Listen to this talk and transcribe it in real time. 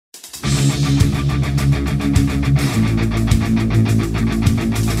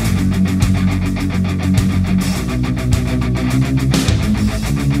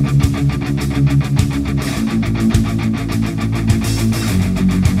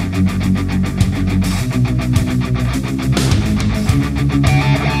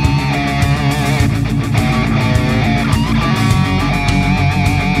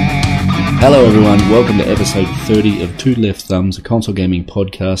Hello everyone, welcome to episode 30 of Two Left Thumbs, a console gaming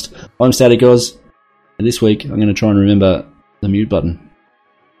podcast. I'm Static Oz, and this week I'm going to try and remember the mute button.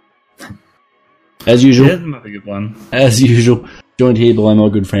 As usual, yeah, that might be a good one. As usual, joined here by my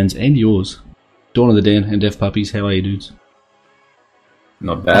good friends and yours, Dawn of the Den and Deaf Puppies. How are you dudes?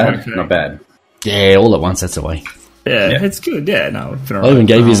 Not bad, Okay. not bad. Yeah, all at once, that's the way. Yeah, it's good. Yeah, no, it's been all I even right.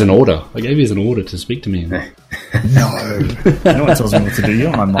 gave you an order. I gave you an order to speak to me. No, no one tells me what to do.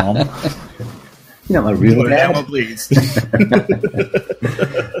 You're my mom. You know, my real Down my dad. please. So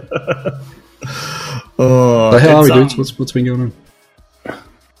how are we dudes? What's been going on?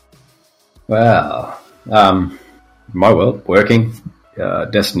 Well, my world, working,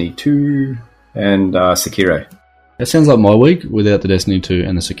 Destiny 2 and Sekiro. That sounds like my week without the Destiny 2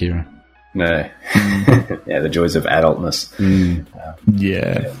 and the Sekiro. No. Yeah, the joys of adultness.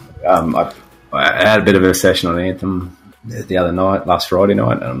 Yeah. I had a bit of a session on Anthem the other night, last Friday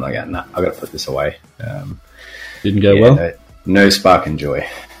night, and I'm like, nah, I've got to put this away. Didn't go well? No spark and joy.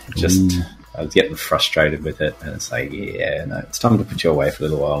 Just, I was getting frustrated with it, and it's like, yeah, no, it's time to put you away for a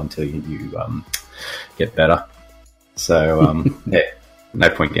little while until you get better. So, yeah, no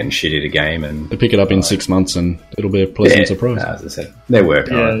point getting shit at a game. And They pick it up in 6 months and it'll be a pleasant surprise. As I said, they're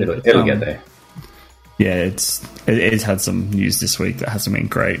working on it. It'll get there. Yeah, it's had some news this week that hasn't been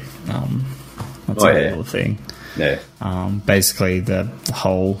great. That's a whole thing. Yeah. Basically, the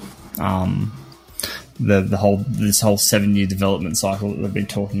whole this whole 7-year development cycle that they've been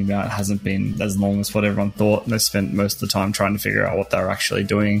talking about hasn't been as long as what everyone thought. They spent most of the time trying to figure out what they were actually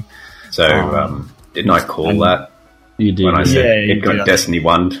doing. So, didn't I call that? You did. When I said Yeah, it got did. Destiny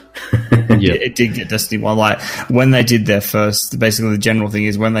 1. Yeah. It did get Destiny 1. Like, when they did their first... Basically, the general thing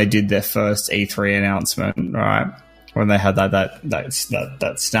is when they did their first E3 announcement, right, when they had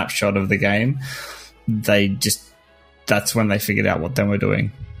that snapshot of the game, they just... That's when they figured out what they were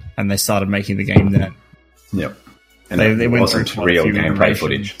doing. And they started making the game then. Yep. And They it went through wasn't quite a real few gameplay iterations.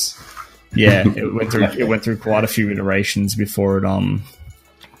 footage. Yeah, it went through quite a few iterations before it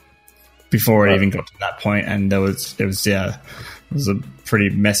even got to that point, and it was a pretty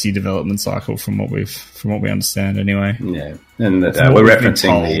messy development cycle from what we understand anyway. Yeah, and that, From we're what we've been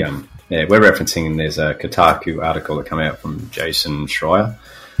referencing we're referencing. There's a Kotaku article that came out from Jason Schreier,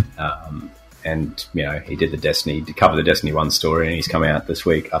 and he did to cover the Destiny 1 story, and he's come out this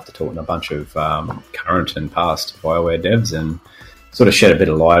week after talking to a bunch of current and past BioWare devs and sort of shed a bit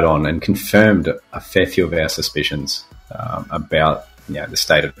of light on and confirmed a fair few of our suspicions about the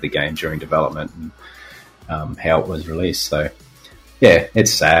state of the game during development and how it was released. So yeah,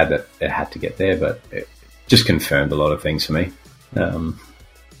 it's sad that it had to get there, but it just confirmed a lot of things for me.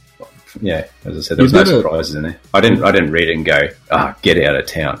 Yeah, as I said, there was no surprises in there. I didn't read it and go, get out of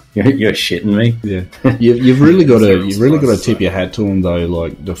town. You're shitting me. Yeah, you've really got to tip your hat to them though.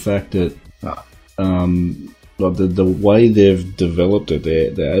 Like the fact that, like the way they've developed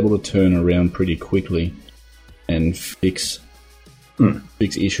it, they're able to turn around pretty quickly and fix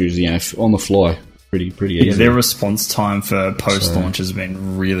issues, on the fly, pretty easily. Yeah, their response time for post-launch has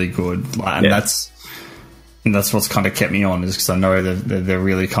been really good, and that's what's kind of kept me on, is because I know they're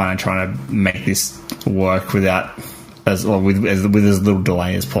really kind of trying to make this work with as little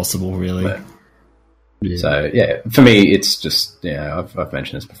delay as possible, really. Yeah. So yeah, for me, it's just I've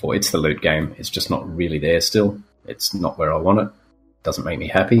mentioned this before. It's the loot game. It's just not really there still. It's not where I want it. Doesn't make me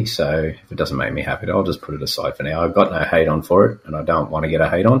happy. So if it doesn't make me happy, I'll just put it aside for now. I've got no hate on for it, and I don't want to get a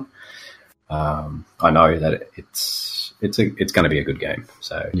hate on. I know that it's going to be a good game.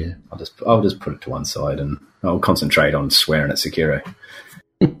 So yeah, I'll just put it to one side and I'll concentrate on swearing at Sekiro.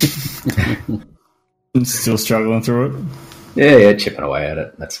 Still struggling through it. Yeah, chipping away at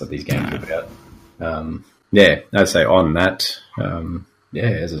it. That's what these games are about. I'd say on that.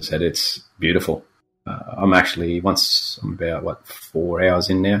 As I said, it's beautiful. I'm about 4 hours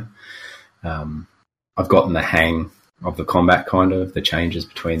in now. I've gotten the hang of the combat, kind of the changes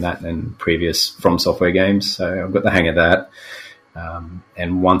between that and previous From Software games. So I've got the hang of that.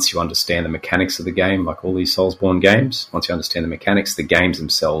 And once you understand the mechanics of the game, like all these Soulsborne games, once you understand the mechanics, the games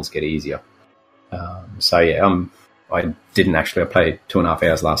themselves get easier. I played 2.5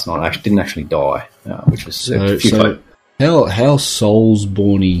 hours last night. I didn't actually die, which was how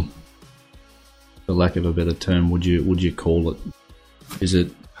Soulsborne-y, for lack of a better term, would you call it? Is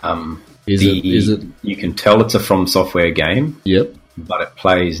it? Is it? You can tell it's a From Software game. Yep. But it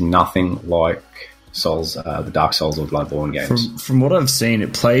plays nothing like the Dark Souls or Bloodborne games. From what I've seen,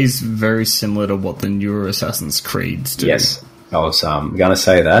 it plays very similar to what the newer Assassin's Creeds do. Yes, I was going to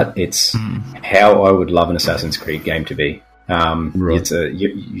say that. It's how I would love an Assassin's Creed game to be. Right.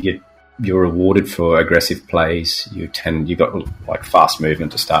 You're rewarded for aggressive plays. You've got like fast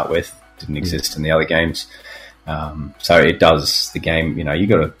movement to start with. didn't exist in the other games. So it does the game. You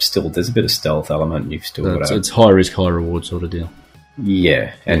got to still. There's a bit of stealth element. You've still got to. It's high risk, high reward sort of deal.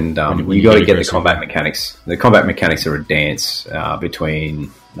 Yeah, and you got to get the combat mechanics. The combat mechanics are a dance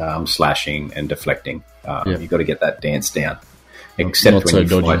between slashing and deflecting. You've got to get that dance down. Except not when so you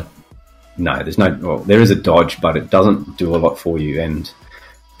dodgy. fight. No, there's no. Well, there is a dodge, but it doesn't do a lot for you. And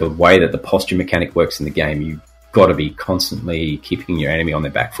the way that the posture mechanic works in the game, you've got to be constantly keeping your enemy on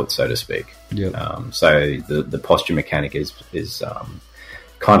their back foot, so to speak. Yep. So the posture mechanic is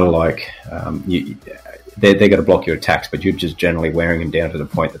kind of like they're going to block your attacks, but you're just generally wearing them down to the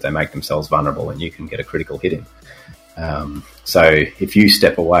point that they make themselves vulnerable, and you can get a critical hit in. So if you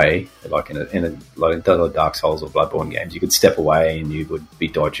step away, like in a Dark Souls or Bloodborne games, you could step away and you would be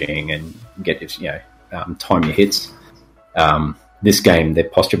dodging and get time your hits. This game, their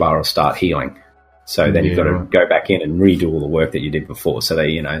posture bar will start healing. So then you've got to go back in and redo all the work that you did before. So they,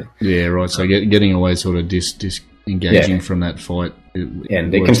 Yeah, right. So getting away sort of disengaging from that fight.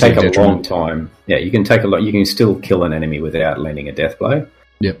 And it can take a long time. Yeah, you can take a lot. You can still kill an enemy without landing a death blow.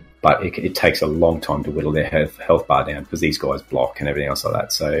 Yep. But it takes a long time to whittle their health bar down because these guys block and everything else like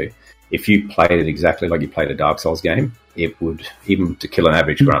that. So if you played it exactly like you played a Dark Souls game, it would, even to kill an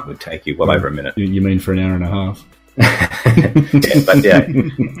average grunt, would take you well over a minute. You mean for an hour and a half?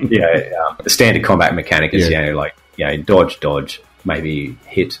 The standard combat mechanic is dodge, maybe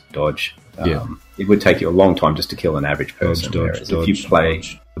hit, dodge. It would take you a long time just to kill an average person. Dodge, if you play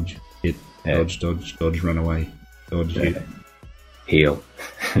hit, dodge, run away, dodge, hit, heal,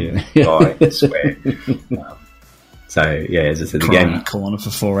 yeah, die, swear. As I said, the game. Corner for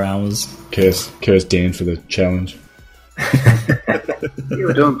 4 hours. Curse Dan for the challenge. You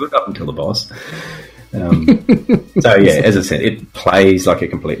were doing good up until the boss. As I said, it plays like a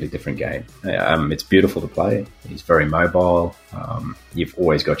completely different game. It's beautiful to play. It's very mobile. You've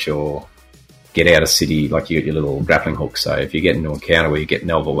always got your get out of city, like you get your little grappling hook. So if you get into an encounter where you get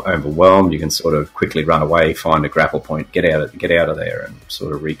overwhelmed, you can sort of quickly run away, find a grapple point, get out of there, and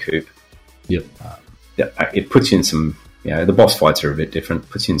sort of recoup. Yep. It puts you in some. The boss fights are a bit different.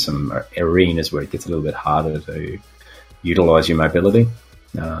 Puts you in some arenas where it gets a little bit harder to utilize your mobility.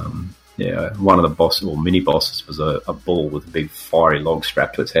 One of the mini bosses was a bull with a big fiery log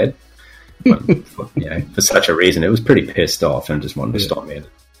strapped to its head. For such a reason, it was pretty pissed off and just wanted to stop me.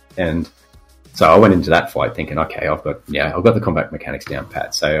 And so I went into that fight thinking, okay, I've got the combat mechanics down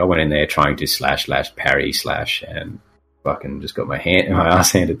pat. So I went in there trying to slash, parry, slash, and fucking just got my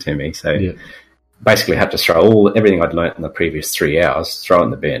ass handed to me. So basically, I had to throw everything I'd learnt in the previous 3 hours, throw it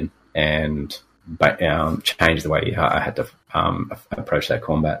in the bin, and change the way I had to approach that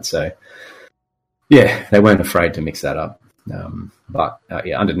combat. So they weren't afraid to mix that up. But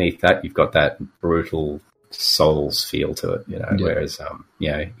underneath that, you've got that brutal Souls feel to it, whereas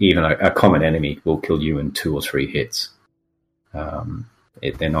even a common enemy will kill you in 2 or 3 hits.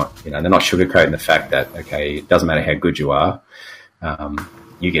 They're not sugarcoating the fact that, okay, it doesn't matter how good you are,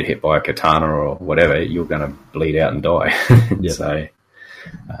 you get hit by a katana or whatever, you're going to bleed out and die. So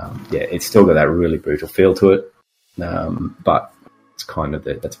it's still got that really brutal feel to it, but it's kind of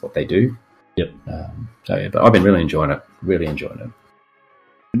that's what they do. Yep. But I've been really enjoying it.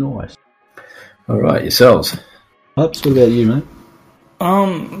 Nice. All right, yourselves. Ups, what about you, mate?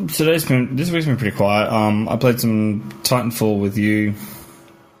 This week's been pretty quiet. I played some Titanfall with you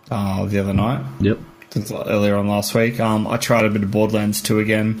the other night. Yep. Earlier on last week. I tried a bit of Borderlands 2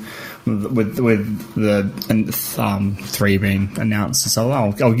 again with the 3 being announced. So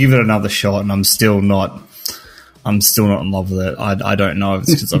I'll give it another shot, and I'm still not in love with it. I don't know if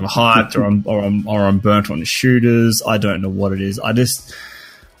it's because I'm hyped or I'm burnt on the shooters. I don't know what it is.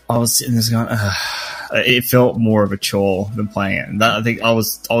 I was sitting there going, it felt more of a chore than playing it. And I think I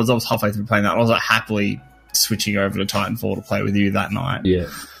was halfway through playing that. I was like happily switching over to Titanfall to play with you that night. Yeah.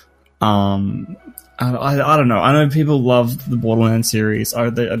 I don't know. I know people love the Borderlands series. I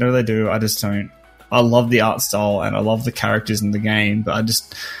know they do. I just don't. I love the art style and I love the characters in the game, but I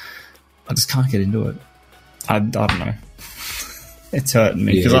just can't get into it. I don't know. It's hurting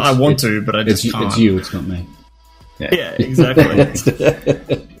me because I want to, but I just can't. It's you. It's not me. Yeah, exactly.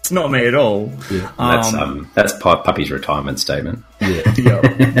 It's not me at all. Yeah. That's Puppy's retirement statement. Yeah,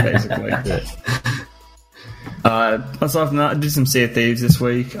 basically. Aside from that, I did some Sea of Thieves this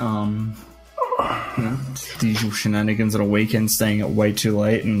week. The usual shenanigans on a weekend, staying up way too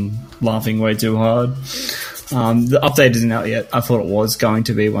late and laughing way too hard. The update isn't out yet. I thought it was going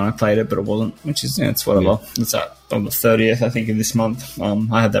to be when I played it, but it wasn't, which is, it's whatever. Yeah. It's out on the 30th, I think, of this month.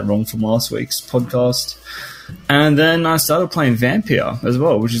 I had that wrong from last week's podcast. And then I started playing Vampire as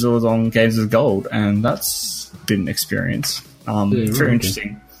well, which is always on Games of Gold, and that's been an experience. Very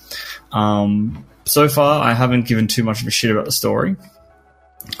interesting. So far, I haven't given too much of a shit about the story.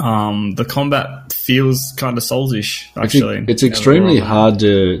 The combat feels kind of Souls-ish, actually. It's extremely hard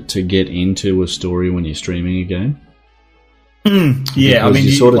to get into a story when you're streaming a game. Yeah, I mean,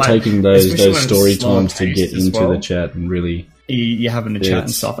 you're sort of taking those especially when story it's slow times to get paced as into well. the chat and really... You're having a chat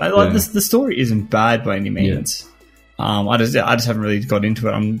and stuff. The story isn't bad by any means. I just haven't really got into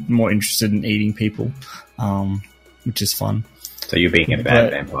it. I'm more interested in eating people, which is fun. So you're being a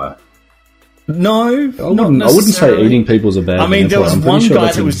bad vampire. No, I wouldn't say eating people's a bad vampire. I mean, there was I'm pretty one sure guy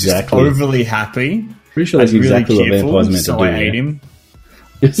that's that was exactly, just overly happy. Pretty sure that's exactly what vampires meant so to do. I ate him.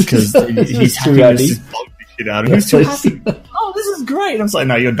 Because his happiness just bugged the shit out of him. He was too happy. Oh, this is great. I was like,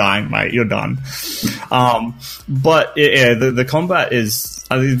 no, you're dying, mate. You're done. But yeah, the combat is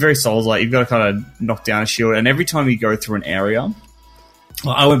very Souls-like. You've got to kind of knock down a shield, and every time you go through an area,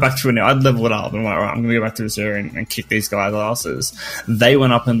 I went back through I'd level it up and went, all right, I'm going to go back to this area and kick these guys' asses. They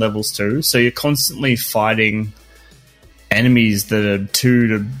went up in levels too, so you're constantly fighting enemies that are 2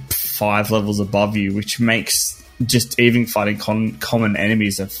 to 5 levels above you, which makes just even fighting common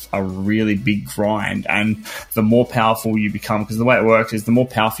enemies a really big grind. And the more powerful you become, because the way it works is the more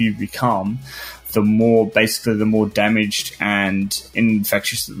powerful you become, the more damaged and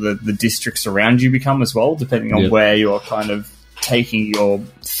infectious the districts around you become as well, depending on where you're kind of taking your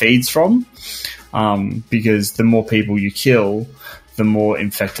feeds from. Because the more people you kill, the more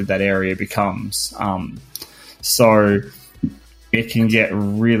infected that area becomes. So it can get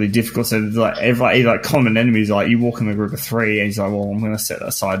really difficult. So like common enemies, like you walk in a group of 3 and he's like, well, I'm going to set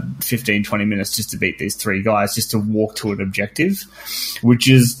aside 15-20 minutes just to beat these 3 guys, just to walk to an objective, which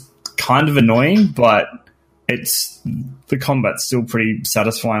is kind of annoying, but the combat's still pretty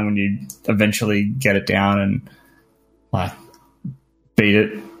satisfying when you eventually get it down and like beat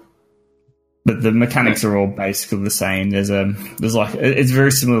it. But the mechanics are all basically the same. There's like, it's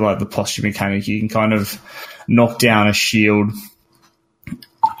very similar to like the posture mechanic. You can kind of knock down a shield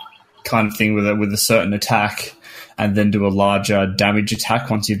kind of thing with a certain attack and then do a larger damage attack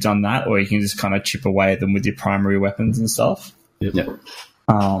once you've done that, or you can just kind of chip away at them with your primary weapons and stuff. Yep.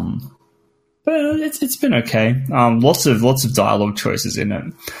 But it's been okay. Lots of dialogue choices in it.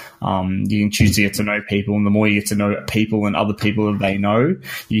 You can choose to get to know people, and the more you get to know people and other people that they know,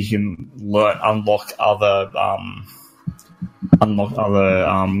 you can unlock other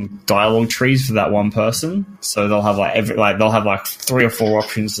dialogue trees for that one person. So they'll have they'll have 3 or 4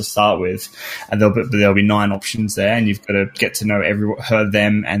 options to start with, and there'll be 9 options there, and you've got to get to know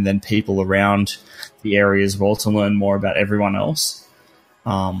them, and then people around the area as well to learn more about everyone else.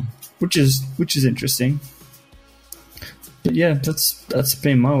 Which is interesting. But yeah, that's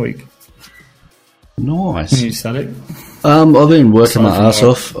been my week. Nice. You Static? I've been working my ass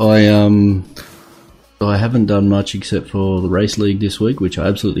off. I haven't done much except for the race league this week, which I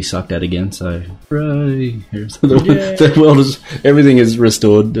absolutely sucked at again. So, hooray! The world everything is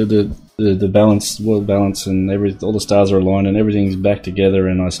restored. The balance, world balance, and all the stars are aligned, and everything's back together.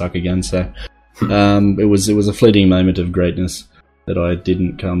 And I suck again. So, it was a fleeting moment of greatness that I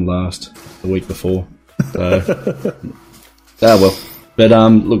didn't come last the week before. So, well. But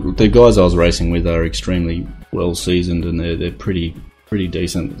look, the guys I was racing with are extremely well seasoned, and they're pretty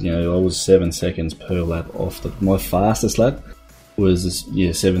decent. You know, I was 7 seconds per lap off. My fastest lap was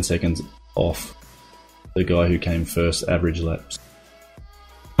 7 seconds off the guy who came first average laps.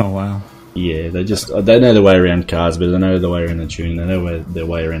 Oh wow! Yeah, they know their way around cars, but they know their way around the tuning. They know their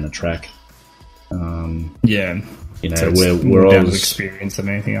way around the track. Yeah. You know, so where I was experience than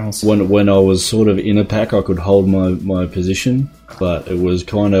anything else. When I was sort of in a pack, I could hold my position, but it was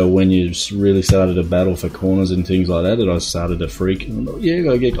kind of when you really started to battle for corners and things like that I started to freak.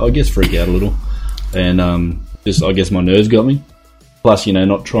 I guess freak out a little, and I guess my nerves got me. Plus, you know,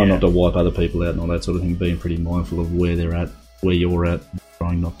 not to wipe other people out and all that sort of thing. Being pretty mindful of where they're at, where you're at,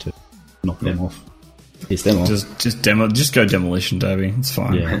 trying not to knock them off. Piss them off. Just go demolition derby. It's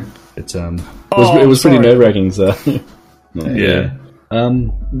fine. Yeah. It's it was pretty nerve-wracking, so yeah.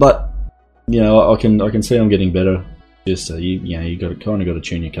 But you know, I can see I'm getting better. Just you got to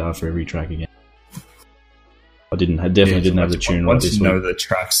tune your car for every track again. I didn't have the tune right this week. Once you know the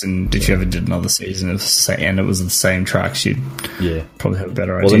tracks, and if you ever did another season and it was the same tracks, you'd probably have a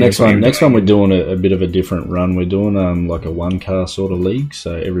better idea. Well, the next one we're doing a bit of a different run. We're doing like a 1-car sort of league,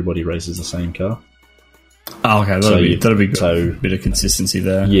 so everybody races the same car. Oh, okay, that'll be good. So, a bit of consistency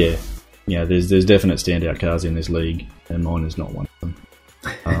there. Yeah, there's definite standout cars in this league, and mine is not one of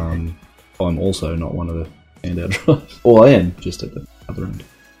them. I'm also not one of the standout drivers. Or I am, just at the other end.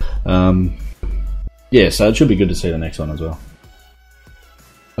 So it should be good to see the next one as well.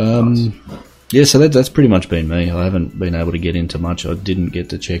 Yeah, so that's pretty much been me. I haven't been able to get into much. I didn't get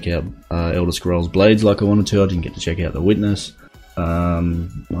to check out Elder Scrolls Blades like I wanted to. I didn't get to check out The Witness.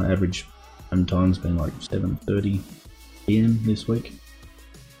 My average home time's been like 7:30 PM this week,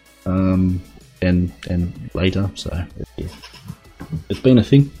 and later. So yeah, it's been a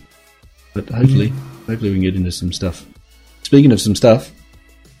thing. But hopefully we can get into some stuff. Speaking of some stuff,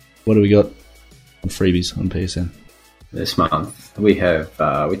 what do we got on freebies on PSN? This month we have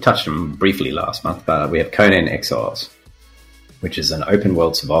we touched them briefly last month, but we have Conan Exiles, which is an open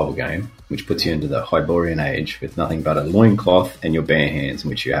world survival game which puts you into the Hyborian age with nothing but a loincloth and your bare hands in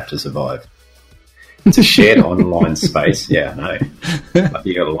which you have to survive. It's a shared online space. Yeah, I know. But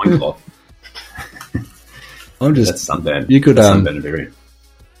you got a loincloth. That's sunburn. You could sunburn,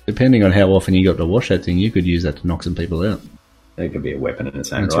 depending on how often you got to wash that thing, you could use that to knock some people out. It could be a weapon in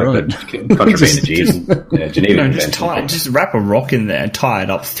its own That's right. But contravening Geneva just wrap a rock in there, tie it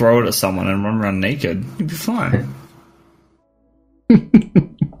up, throw it at someone, and run around naked. You'd be fine.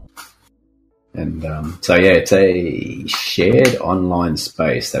 And so yeah, it's a shared online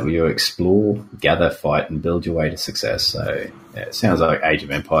space that you explore, gather, fight, and build your way to success. So yeah, it sounds like Age of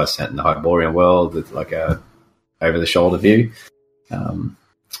Empires set in the Hyborian world with like a over-the-shoulder view.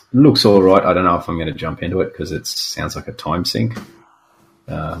 Looks all right. I don't know if I'm going to jump into it because it sounds like a time sink.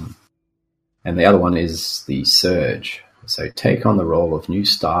 And the other one is The Surge. So take on the role of new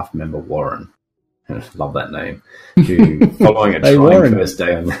staff member Warren. I love that name. Who, following a trying first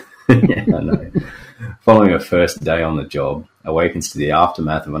day on yeah, I know. Following a first day on the job, awakens to the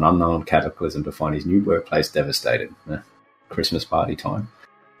aftermath of an unknown cataclysm to find his new workplace devastated. Christmas party time.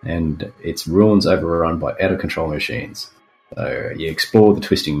 And its ruins overrun by out-of-control machines. So you explore the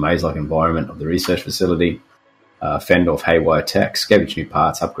twisting maze-like environment of the research facility, fend off haywire tech, scavenge new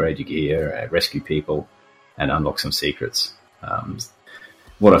parts, upgrade your gear, rescue people, and unlock some secrets.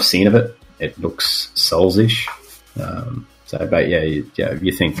 What I've seen of it, it looks Souls-ish. But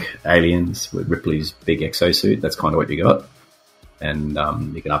you think aliens with Ripley's big exosuit, that's kind of what you got. And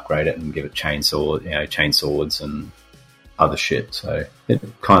you can upgrade it and give it chain swords and other shit. So it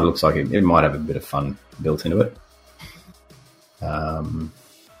kind of looks like it might have a bit of fun built into it.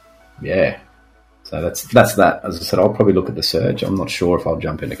 Yeah. So that's that. As I said, I'll probably look at The Surge. I'm not sure if I'll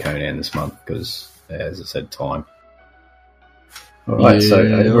jump into Conan this month because, as I said, time. All right.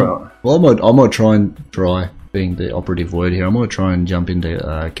 Yeah, well, I might try being the operative word here. I might try and jump into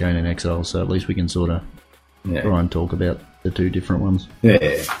Conan Exiles, so at least we can sort of try and talk about the two different ones.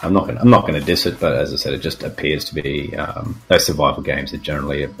 Yeah, I'm not going to diss it, but as I said, it just appears to be those survival games are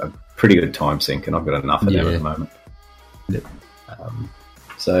generally a pretty good time sink, and I've got enough of them at the moment. Yep.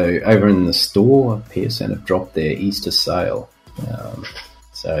 So over in the store, PSN have dropped their Easter sale.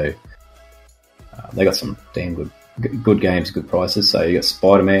 They got some damn good games, good prices. So you got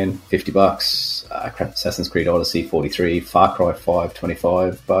Spider-Man, $50, Assassin's Creed Odyssey, $43, Far Cry 5,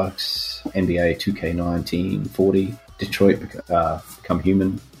 $25, NBA 2K19, $40, Detroit Become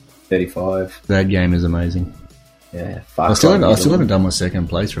Human, $35. That game is amazing. Yeah, I still haven't done my second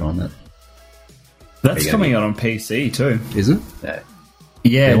playthrough on that. That's coming out on PC too. Is it?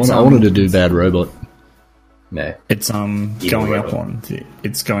 Yeah. I wanted to do Bad Robot. No, it's going up on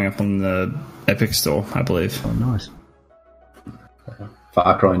the Epic Store, I believe. Oh, nice.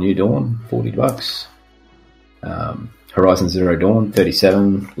 Far Cry New Dawn, $40. Horizon Zero Dawn,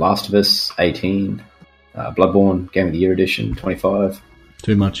 $37. Last of Us, $18. Bloodborne Game of the Year Edition, $25.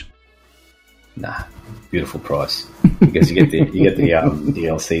 Too much. Nah, beautiful price because you get the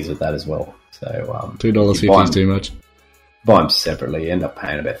DLCs with that as well. So $2.50 is too much. Buy them separately, you end up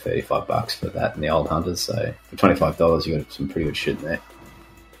paying about $35 for that and the Old Hunters. So for $25, you got some pretty good shit in there.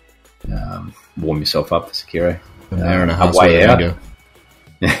 Warm yourself up for Sekiro. An hour and a half. A Way Out.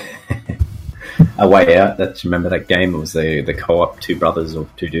 A Way Out. Remember that game? It was the co-op, two brothers or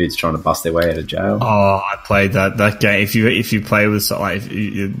two dudes trying to bust their way out of jail. Oh, I played that game. If you play with,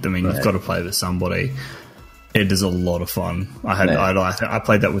 you've got to play with somebody. It is a lot of fun. I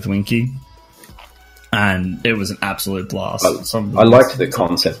played that with Winky, and it was an absolute blast. I liked the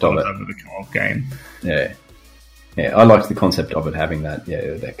concept of it. The co-op game. Yeah, I liked the concept of it having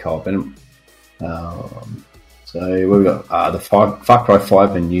that co-op. And so we've got the Far Cry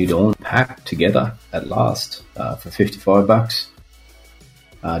 5 and New Dawn packed together at last for $55.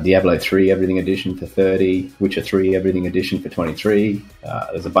 Diablo 3 Everything Edition for $30. Witcher 3 Everything Edition for $23.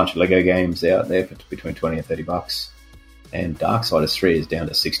 There's a bunch of Lego games out there for between $20 and $30. And Darksiders 3 is down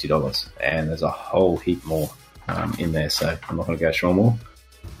to $60. And there's a whole heap more in there, so I'm not going to go through them all.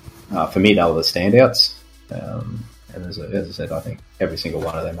 For me, they were the standouts. And as I said, I think every single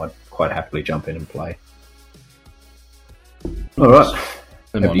one of them I'd quite happily jump in and play. All right.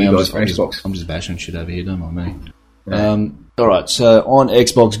 Don't Have mind you me, guys for Xbox? I'm just bashing shit over here, don't mind me. Yeah. All right, so on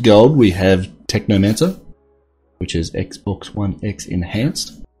Xbox Gold we have Technomancer, which is Xbox One X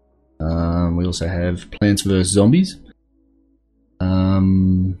enhanced. We also have Plants vs Zombies,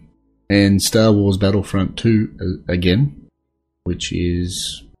 and Star Wars Battlefront 2 again, which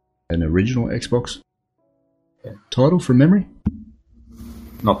is an original Xbox title from memory.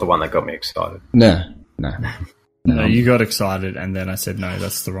 Not the one that got me excited. No. No, you got excited, and then I said no,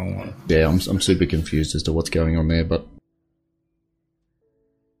 that's the wrong one. Yeah, I'm super confused as to what's going on there, but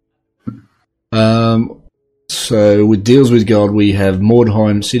so with deals with gold, we have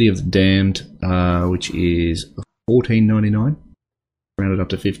Mordheim, City of the Damned, which is $14.99, rounded up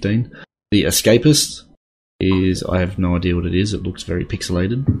to $15. The Escapist is, I have no idea what it is. It looks very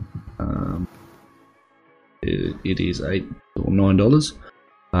pixelated. It is $8 or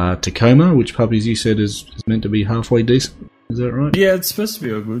 $9. Tacoma, which Puppies you said is meant to be halfway decent. Is that right? Yeah, it's supposed to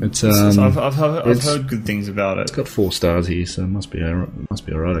be all good. I've heard good things about it. It's got 4 stars here, so it must be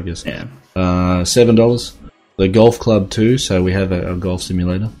alright, I guess. Yeah. $7. The Golf Club 2, so we have a golf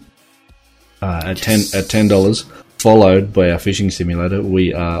simulator at $10, followed by our fishing simulator.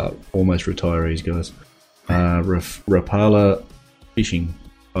 We are almost retirees, guys. Rapala Fishing.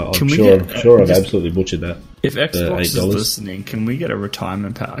 I'm sure I've absolutely butchered that. If Xbox is listening, can we get a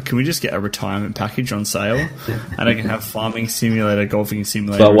retirement pack? Can we just get a retirement package on sale, and I can have farming simulator, golfing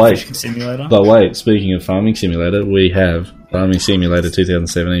simulator, fishing simulator? But wait, speaking of farming simulator, we have Farming Simulator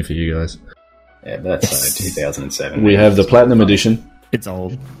 2017 for you guys. Yeah, but that's 2007. We have the Platinum Edition. It's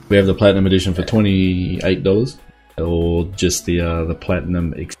old. We have the Platinum Edition for $28, or just the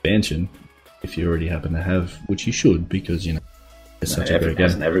Platinum Expansion, if you already happen to have, which you should, because it's such a great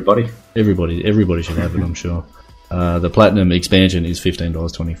game. Everybody should have it, I'm sure. The Platinum Expansion is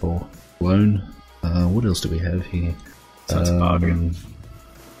 $15.24 alone. What else do we have here? That's a bargain.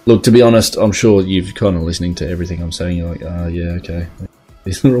 Look, to be honest, I'm sure you've kind of listening to everything I'm saying. You're like, yeah, okay.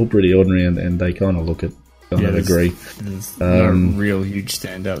 These are all pretty ordinary, and they kind of look at, agree. There's no real huge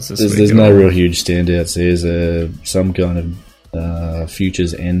standouts this week. There's no real huge standouts. There's some kind of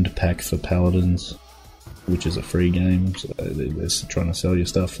Futures End pack for Paladins, which is a free game, so they're trying to sell you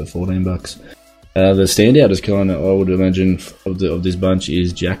stuff for $14. The standout is kind of, I would imagine, of this bunch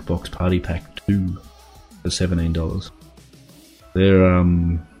is Jackbox Party Pack 2 for $17.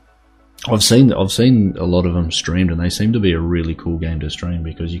 They're I've seen a lot of them streamed, and they seem to be a really cool game to stream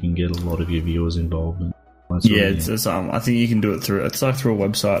because you can get a lot of your viewers involved. I think you can do it through a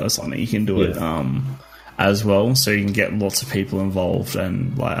website or something. You can do it as well, so you can get lots of people involved,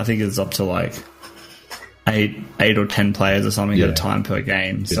 and I think it's up to eight or 10 players or something at a time per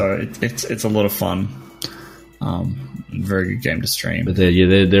game. So it's a lot of fun. Very good game to stream. But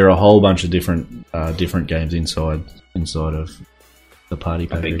there are a whole bunch of different games inside of the party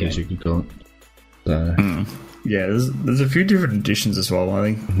pack, I guess you could call it. So. Yeah, there's a few different editions as well.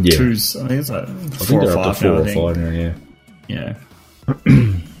 I think it's like 4 or 5 now. Yeah.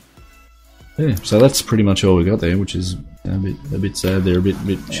 Yeah, so that's pretty much all we got there, which is a bit sad. They're a bit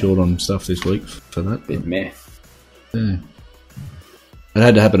short on stuff this week for that. Bit meh. Yeah. It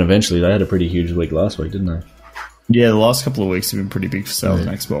had to happen eventually. They had a pretty huge week last week, didn't they? Yeah, the last couple of weeks have been pretty big for sales on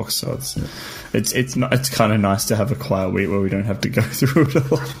Xbox, so it's kind of nice to have a quiet week where we don't have to go through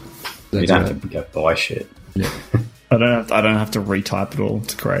it all. You don't have to go buy shit. Yeah. I don't have to retype it all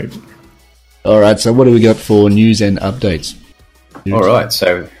to Crave. Alright, so what do we got for news and updates? Alright,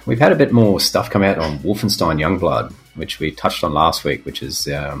 so we've had a bit more stuff come out on Wolfenstein Youngblood, which we touched on last week, which is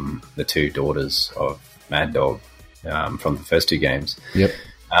the 2 daughters of Mad Dog from the first 2 games. Yep.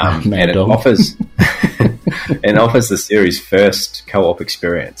 And it offers the series' first co-op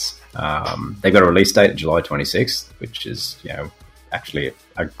experience. They got a release date of July 26th, which is actually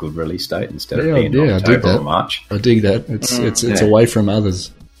a good release date instead of being October or March. I dig that. It's away from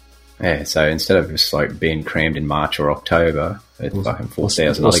others. Yeah, so instead of just being crammed in March or October, it fucking forced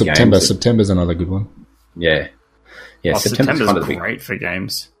out other games. September's another good one. Yeah. Yeah, September's great for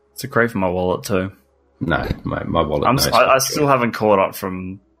games. It's great for my wallet too. No, my wallet. I still haven't caught up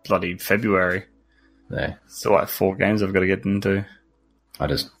from bloody February. Yeah. Still 4 games I've got to get into. I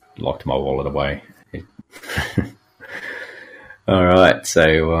just locked my wallet away. All right,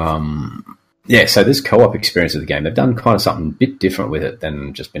 so so this co-op experience of the game, they've done kind of something a bit different with it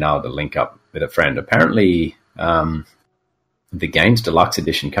than just being able to link up with a friend. Apparently, the game's deluxe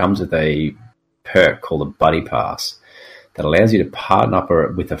edition comes with a perk called a Buddy Pass that allows you to partner up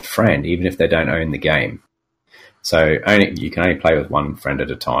with a friend even if they don't own the game. So you can only play with one friend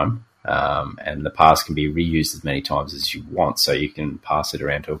at a time, and the pass can be reused as many times as you want, so you can pass it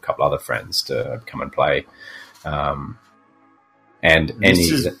around to a couple other friends to come and play. And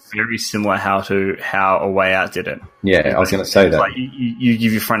this is very similar how A Way Out did it. Yeah, I was going to say that. Like you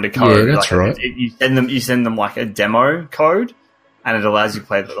give your friend a code. Yeah, that's right. You send them like a demo code, and it allows you to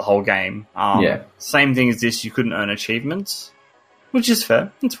play the whole game. Same thing as this. You couldn't earn achievements, which is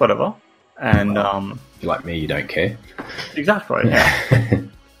fair. It's whatever. And if you're like me, you don't care. Exactly. Yeah.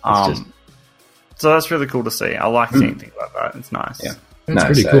 So that's really cool to see. I like seeing things like that. It's nice. Yeah, that's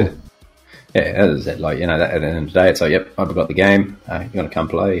pretty cool. Yeah, as I said, like, you know, at the end of the day, it's like, yep, I've got the game. You want to come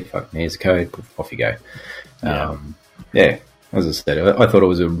play? Fuck, here's the code. Off you go. As I said, I thought it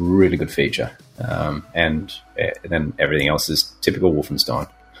was a really good feature. And then everything else is typical Wolfenstein.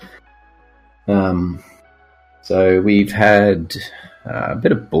 So we've had a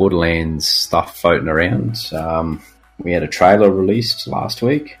bit of Borderlands stuff floating around. We had a trailer released last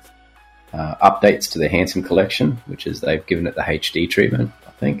week. Updates to the Handsome Collection, which is they've given it the HD treatment,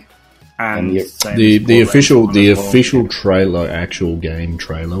 I think. And the official trailer, actual game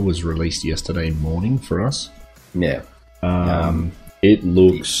trailer, was released yesterday morning for us. Yeah. It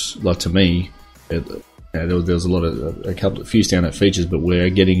looks like, to me, there was a few standout features, but we're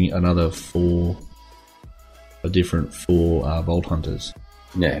getting another four Vault Hunters.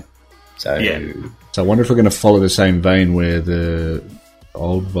 Yeah. So I wonder if we're going to follow the same vein where the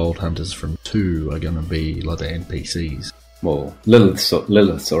old Vault Hunters from 2 are going to be like the NPCs. Well,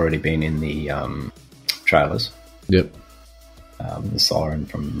 Lilith's already been in the trailers. Yep. The Siren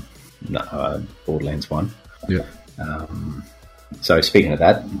from Borderlands 1. Yep. So speaking of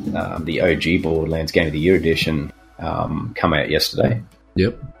that, the OG Borderlands Game of the Year edition come out yesterday.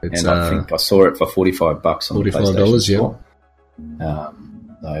 Yep. And I think I saw it for $45 on the PlayStation Store.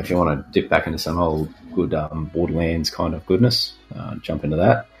 So if you want to dip back into some old good Borderlands kind of goodness, jump into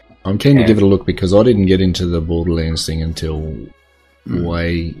that. I'm keen to give it a look because I didn't get into the Borderlands thing until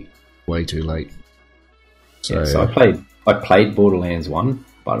way too late. So I played Borderlands 1,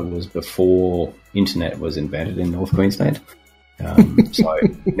 but it was before internet was invented in North Queensland. So I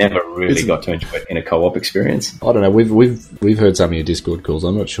never really got to enjoy it in a co-op experience. I don't know. We've heard some of your Discord calls.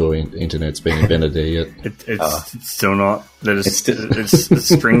 I'm not sure internet's been invented there yet. It's still not. It's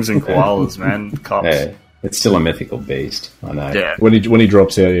strings and koalas, man. Cops. Yeah, it's still a mythical beast. I know. Yeah. When he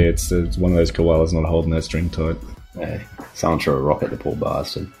drops out, it's one of those koalas not holding that string tight. Yeah. Someone threw a rock at the poor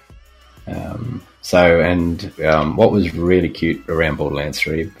bastard. What was really cute around Borderlands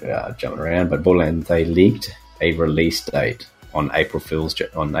 3, jumping around, but Borderlands, they leaked a release date on April Fool's Day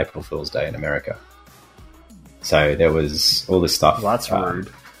in America. So there was all this stuff. Well, that's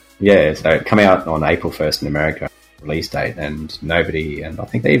rude. Yeah, so it came out on April 1st in America, release date, and I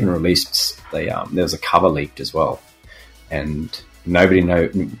think they even released there was a cover leaked as well, and nobody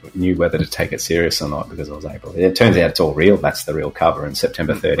knew whether to take it serious or not because it was April. It turns out it's all real. That's the real cover, and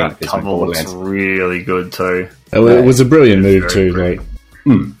September 13th that cover looks really good too. It was a brilliant move too.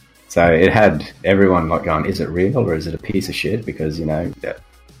 So it had everyone like going, is it real or is it a piece of shit? Because,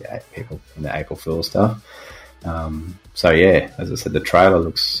 people in the April Fool stuff. As I said, the trailer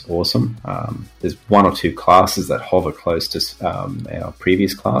looks awesome. There's one or two classes that hover close to our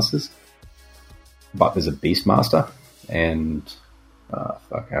previous classes. But there's a Beastmaster and... I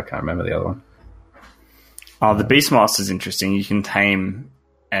can't remember the other one. The Beastmaster's interesting. You can tame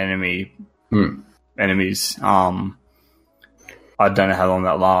enemies. I don't know how long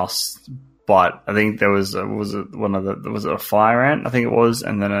that lasts, but I think there was a fire ant, I think it was,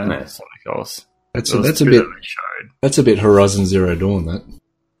 and then something else. That's a bit Horizon Zero Dawn, that.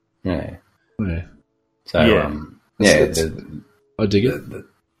 Yeah. So I dig it.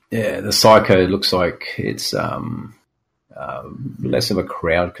 The Psycho looks like it's less of a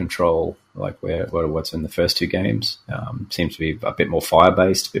crowd control, like what's in the first two games. Seems to be a bit more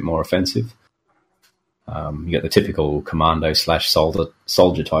fire-based, a bit more offensive. You got the typical commando /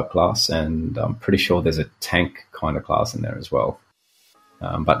 soldier type class, and I'm pretty sure there's a tank kind of class in there as well.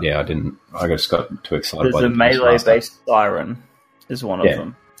 But yeah, I just got too excited. There's a melee-based Siren is one of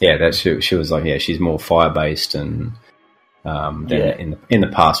them. Yeah, she was like, she's more fire-based, and in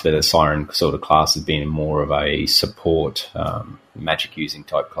the past, where the Siren sort of class has been more of a support, magic using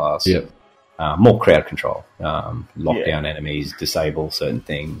type class. Yep. More crowd control, lock down enemies, disable certain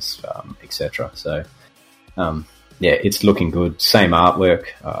things, etc. So, it's looking good. Same artwork.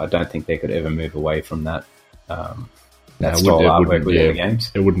 I don't think they could ever move away from that style artwork within the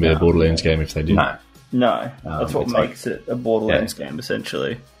games. It wouldn't be a Borderlands game if they did. No. That's what makes it a Borderlands game,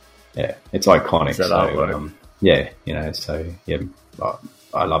 essentially. Yeah, it's iconic. That artwork.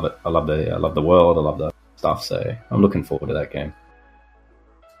 I love it. I love the world. I love the stuff. So I'm looking forward to that game.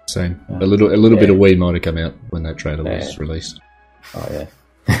 Same. A little bit of Wii might have come out when that trailer was released. Oh yeah.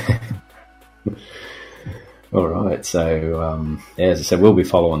 All right. So, as I said, we'll be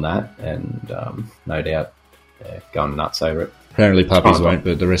following that and no doubt going nuts over it. Apparently puppies won't,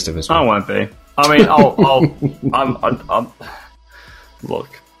 but the rest of us will. I won't be. I mean, look,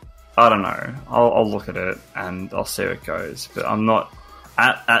 I don't know. I'll look at it and I'll see how it goes. But I'm not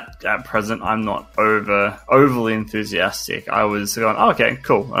at present. I'm not overly enthusiastic. I was going, okay,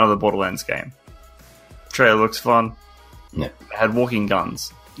 cool, another Borderlands game. Trailer looks fun. Yeah, it had walking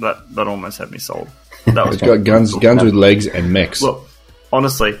guns. That almost had me sold. That was it's got guns with legs and mechs. Look,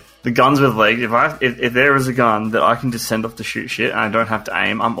 honestly, the guns with legs. If there is a gun that I can just send off to shoot shit and I don't have to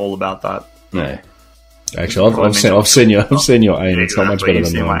aim, I'm all about that. No. Actually, I've seen your aim. It's not much better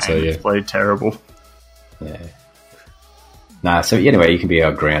than mine. So yeah, it's played terrible. Yeah. Nah. So anyway, you can be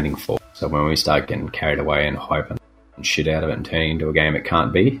our grounding force. So when we start getting carried away and hyping shit out of it and turning into a game it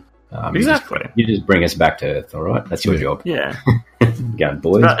can't be, exactly. You just bring us back to earth. All right, that's your job. Yeah. Going,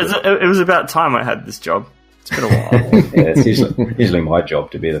 boys. It was about time I had this job. It's been a while. Yeah, it's usually my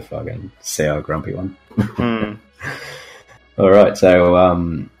job to be the fucking sour, grumpy one. All right,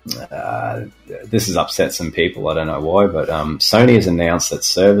 so this has upset some people. I don't know why, but Sony has announced that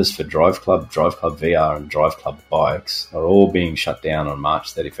servers for Drive Club VR, and Drive Club bikes are all being shut down on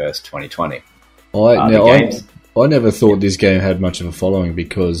March 31st, 2020. I never thought this game had much of a following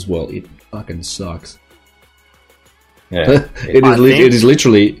because, well, it fucking sucks. Yeah, it is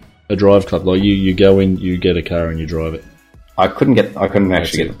literally a Drive Club. Like you go in, you get a car, and you drive it. I couldn't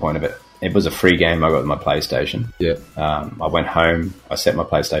actually get the point of it. It was a free game I got with my PlayStation. Yeah. I went home, I set my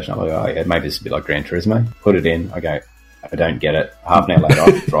PlayStation up, I go, oh, yeah, maybe this would be like Gran Turismo. Put it in, I go, I don't get it. Half an hour later,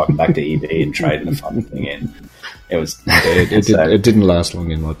 I'm driving back to EB and trading the fucking thing in. It was. It didn't last long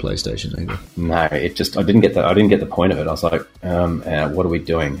in my PlayStation either. No, I didn't get the point of it. I was like, what are we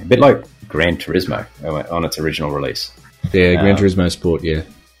doing? A bit like Gran Turismo on its original release. Yeah, Gran Turismo Sport. Yeah.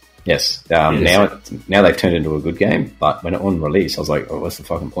 Yes. Now they've turned into a good game, but when it on release, I was like, oh, what's the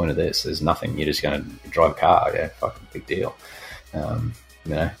fucking point of this? There's nothing. You're just going to drive a car. Yeah, fucking big deal. I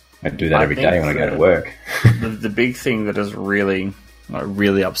do that every day when I go to work. The big thing that has really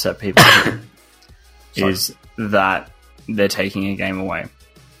upset people is that they're taking a game away.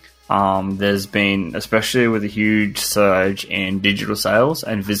 There's been, especially with a huge surge in digital sales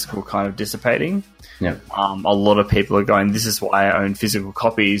and physical kind of dissipating, yeah. A lot of people are going, this is why I own physical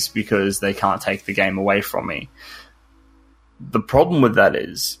copies, because they can't take the game away from me. The problem with that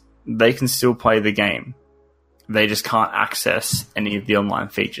is they can still play the game. They just can't access any of the online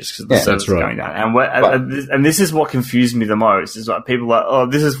features because the servers are going down. And this is what confused me the most. Is like people are like, oh,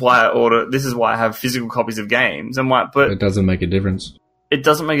 this is why I have physical copies of games. I'm like, but it doesn't make a difference. It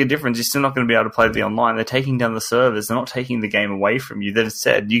doesn't make a difference. You're still not going to be able to play the online. They're taking down the servers. They're not taking the game away from you. They've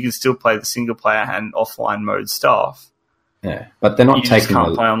said you can still play the single player and offline mode stuff. Yeah, but they're not taking.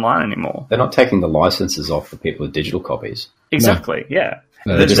 Can't play online anymore. They're not taking the licenses off for people with digital copies. Exactly. No. Yeah.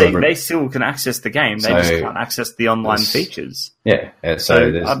 No, they still can access the game. They just can't access the online features. Yeah.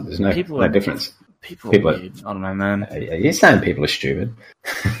 So there's no difference. People are weird. I don't know, man. You're saying people are stupid.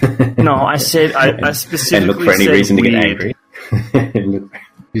 No, I said I specifically and look for any reason to get angry.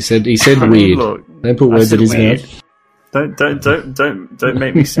 He said weird. Look, don't put words in his mouth. Don't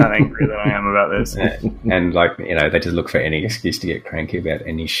make me sound angry that I am about this. Yeah. And they just look for any excuse to get cranky about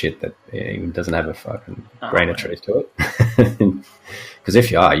any shit that even doesn't have a fucking grain of truth to it. Because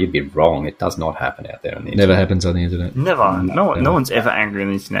if you are, you'd be wrong. It does not happen out there on the internet. Never happens on the internet. Never. No one's ever angry on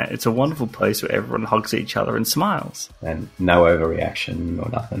the internet. It's a wonderful place where everyone hugs each other and smiles. And no overreaction or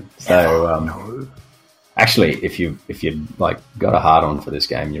nothing. So, actually, if you got a hard on for this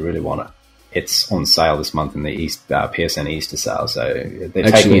game, you really want it. It's on sale this month in the PSN Easter sale. So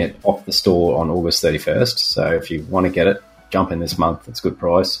they're taking it off the store on August 31st. So if you want to get it, jump in this month. It's a good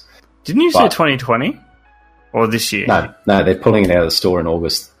price. Didn't you say 2020? Or this year? No, they're pulling it out of the store on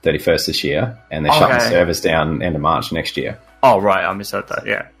August 31st this year, and they're shutting the servers down end of March next year. Oh, right, I misheard that,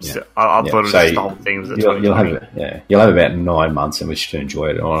 yeah. So I thought it was the whole thing was at 2020. You'll have about 9 months in which to enjoy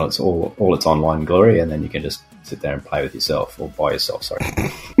it all its online glory, and then you can just sit there and play with yourself, or by yourself, sorry.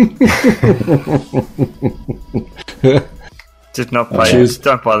 Just not play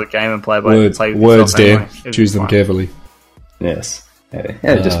don't buy the game and play with words, Dan. Anyway. Choose them carefully. Yes.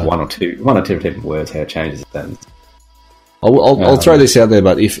 Yeah, just one or two different words. How it changes then. I'll throw this out there,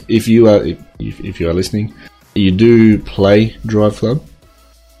 but if you are listening, you do play Drive Club,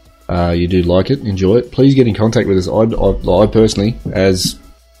 you do like it, enjoy it. Please get in contact with us. I personally, as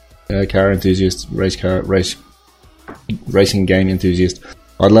a car enthusiast, racing game enthusiast,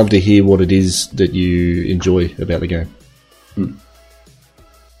 I'd love to hear what it is that you enjoy about the game.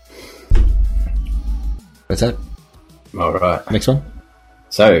 That's it. All right. Next one.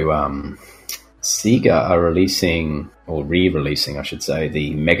 So, Sega are releasing, or re-releasing, I should say,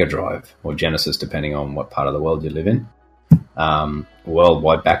 the Mega Drive, or Genesis, depending on what part of the world you live in,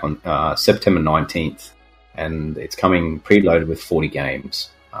 worldwide back on September 19th. And it's coming preloaded with 40 games.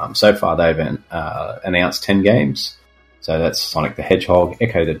 So far, they've announced 10 games. So that's Sonic the Hedgehog,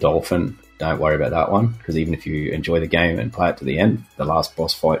 Echo the Dolphin. Don't worry about that one, because even if you enjoy the game and play it to the end, the last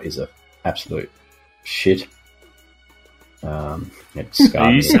boss fight is a absolute shit. Are you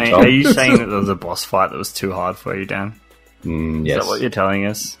saying that there was a boss fight that was too hard for you, Dan? Yes. Is that what you're telling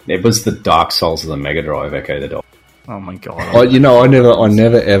us? It was the Dark Souls of the Mega Drive, Echo the Dolphin. Oh my god! I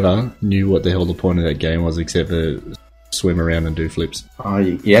never ever knew what the hell the point of that game was, except for swim around and do flips. Oh,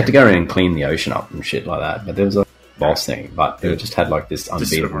 you had to go around and clean the ocean up and shit like that. But there was a boss thing, but it just had like this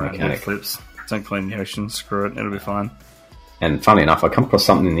unbeatable mechanic. Flips. Don't clean the ocean. Screw it. It'll be fine. And funnily enough, I come across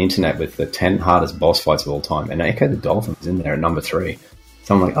something on the internet with the 10 hardest boss fights of all time, and Echo the Dolphin is in there at number 3.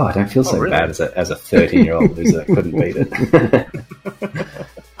 So I'm like, I don't feel so bad as a 13-year-old loser that couldn't beat it.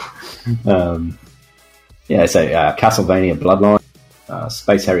 Castlevania Bloodline,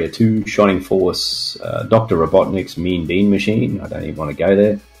 Space Harrier 2, Shining Force, Dr. Robotnik's Mean Bean Machine. I don't even want to go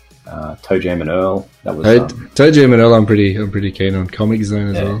there. Toe Jam and Earl. That was Toe Jam and Earl. I'm pretty keen on. Comic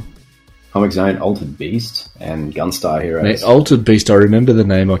Zone as well. Comic Zone, Altered Beast, and Gunstar Heroes. Altered Beast. I remember the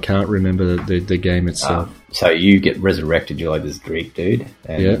name. I can't remember the game itself. So you get resurrected. You're like this Greek dude,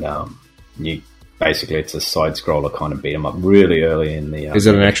 and you basically it's a side scroller kind of beat 'em up really early in the. Is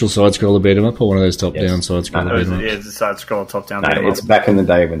it an actual side scroller beat 'em up or one of those top down side scroller beat 'em ups? Yeah, it's a side scroller top down. No, it's back in the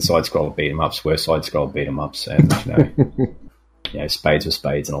day when side scroller beat 'em ups were side scroll beat 'em ups, and spades were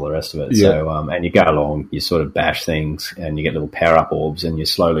spades and all the rest of it. Yeah. So and you go along, you sort of bash things, and you get little power up orbs, and you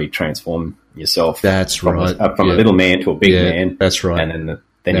slowly transform yourself. That's from right. From a little man to a big man. That's right. And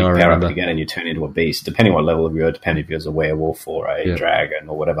then you power up again and you turn into a beast, depending what level you're, depending if you're a werewolf or a dragon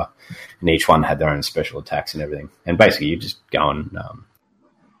or whatever. And each one had their own special attacks and everything. And basically you just go and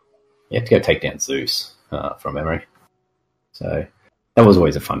you have to go take down Zeus from memory. So that was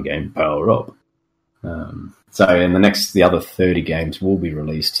always a fun game. Power up. So in the other 30 games will be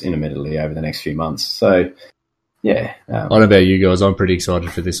released intermittently over the next few months. So yeah. I don't know about you guys. I'm pretty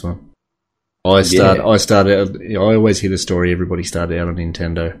excited for this one. I always hear the story. Everybody started out on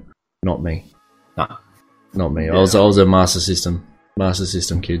Nintendo. Not me. Nah. Not me. Yeah. I was a Master System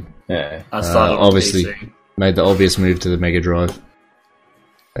kid. Yeah. I started obviously made the obvious move to the Mega Drive.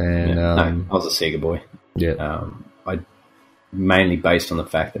 And I was a Sega boy. Yeah. I mainly based on the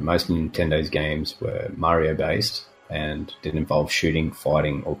fact that most of Nintendo's games were Mario based and didn't involve shooting,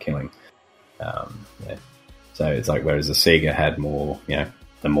 fighting, or killing. So it's like whereas the Sega had more,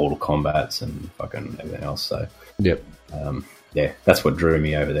 the Mortal Kombats and fucking everything else. So yep. That's what drew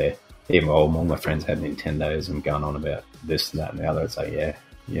me over there. Even though all my friends had Nintendos and going on about this and that and the other, it's like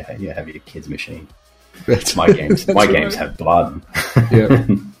you have your kid's machine. My games have blood. Yeah,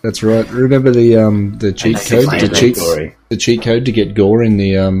 that's right. Remember the cheat code? The cheat code to get gore in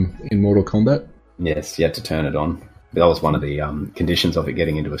the in Mortal Kombat. Yes, you had to turn it on. That was one of the conditions of it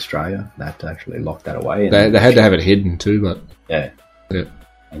getting into Australia. They had to actually lock that away. They had to have it hidden too, but yeah.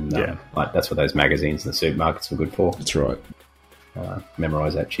 And that's what those magazines and the supermarkets were good for. That's right.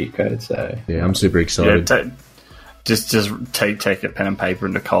 Memorize that cheat code. So yeah, I'm super excited. Yeah, just take a pen and paper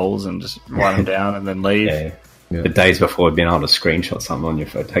into Coles and just write them down and then leave. Yeah. The days before being able to screenshot something on your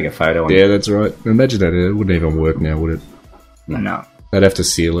phone, take a photo. Yeah, that's right. Imagine that. It wouldn't even work now, would it? No. They'd have to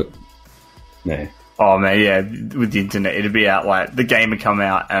seal it. No. Oh man, yeah. With the internet, it'd be out like the game would come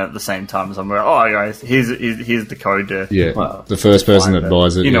out, and at the same time, somewhere. Oh, guys, here's the code to. Yeah, the first person that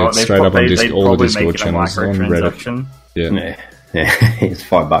buys it, straight up on all the Discord channels on Reddit. Yeah. It's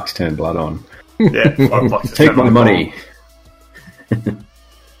 $5 turn blood on. Yeah, $5. Take my money.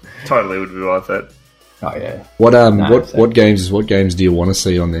 Totally would be worth it. Oh yeah. What games do you want to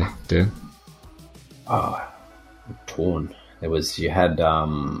see on there, Dan? Torn. You had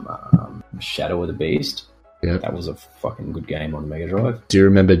Shadow of the Beast. Yeah, that was a fucking good game on Mega Drive. Do you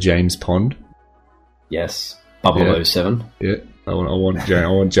remember James Pond? Yes, 007. Yeah, I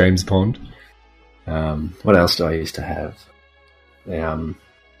want James Pond. What else do I used to have? You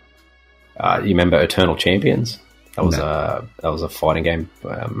remember Eternal Champions? That was a fighting game.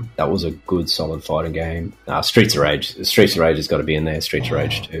 That was a good, solid fighting game. Streets of Rage. Streets of Rage has got to be in there. Streets of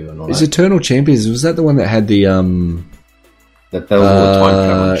Rage 2 and all that. Is Eternal Champions? Was that the one that had the That was all the time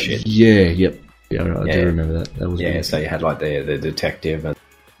travel and shit. Yeah. Yep. Yeah, I do remember that. That was good. So you had like the detective and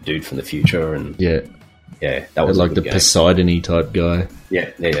dude from the future and yeah, that was like the Poseidon-y type guy.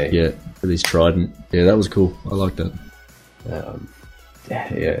 Yeah, with his trident. Yeah, that was cool. I like that.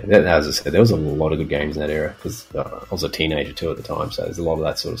 As I said, there was a lot of good games in that era because I was a teenager too at the time. So there's a lot of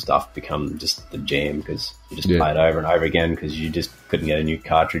that sort of stuff become just the jam because you just play it over and over again because you just couldn't get a new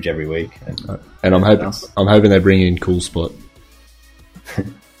cartridge every week. And I'm hoping they bring in Cool Spot.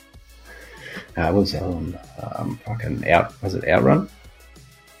 What was that on? Was it Outrun?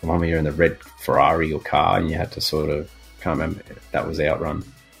 The one where you're in the red Ferrari or car and you had to sort of, can't remember, that was Outrun.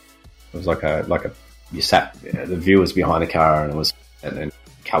 It was like a you sat, the view was behind the car and it was in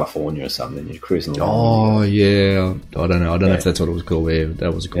California or something. You're cruising along. Oh yeah, I don't know if that's what it was called. Yeah,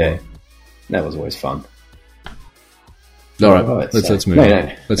 that was cool. Yeah, that was always fun. All right, let's move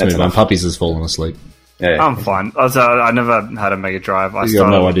on. Let's move on. Puppies has fallen asleep. Yeah. I'm fine. I never had a Mega Drive. I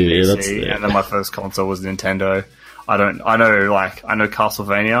started no idea. PC, and then my first console was Nintendo. I know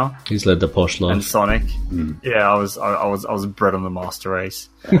Castlevania. He's led the posh life. And Sonic. Yeah, I was bred on the Master Race.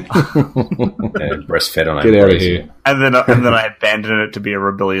 Breastfed on it. Get out of here. And then I abandoned it to be a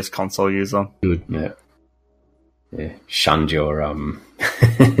rebellious console user. Good. Yeah. Shunned your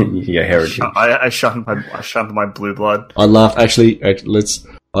your heritage. I shunned my blue blood. I laughed. Actually,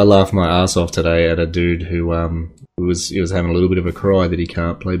 I laughed my ass off today at a dude who was having a little bit of a cry that he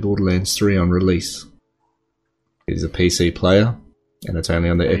can't play Borderlands 3 on release. He's a PC player, and it's only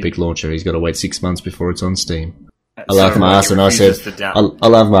on the Epic launcher. He's got to wait 6 months before it's on Steam. I laughed my ass and I said, I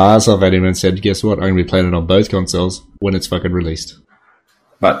laughed my ass off at him and said, guess what? I'm going to be playing it on both consoles when it's fucking released.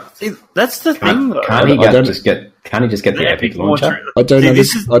 But see, that's the thing, though. Can't he just get the Epic launcher? I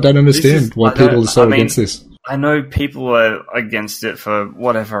don't understand why people are so against this. I know people are against it for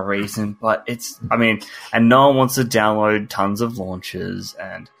whatever reason, but and no one wants to download tons of launchers,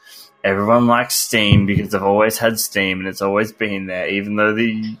 and everyone likes Steam because they've always had Steam and it's always been there, even though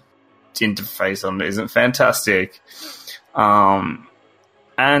the interface on it isn't fantastic. And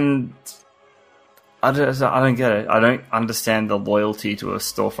I don't get it. I don't understand the loyalty to a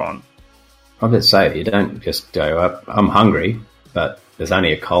storefront. I was going to say, you don't just go, I'm hungry, but there's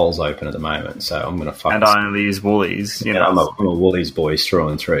only a Coles open at the moment, so I'm going to fuck. And I only use Woolies. I'm a Woolies boy through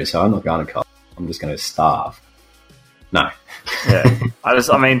and through, so I'm not going to Coles. I'm just going to starve. No. Yeah. I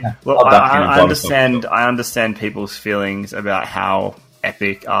understand people's feelings about how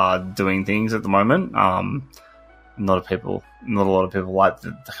Epic are doing things at the moment. Not a lot of people like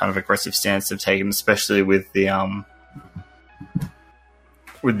the kind of aggressive stance they've taken, especially with the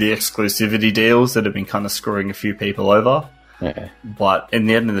exclusivity deals that have been kind of screwing a few people over. Yeah. But in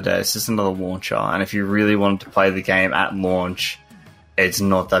the end of the day, it's just another launcher, and if you really wanted to play the game at launch, it's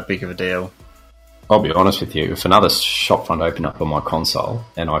not that big of a deal. I'll be honest with you, if another shopfront opened up on my console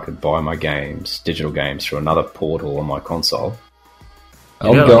and I could buy my digital games through another portal on my console,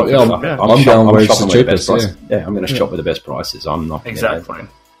 I'm going where it's the cheapest. I'm going to shop with the best prices. I'm not exactly.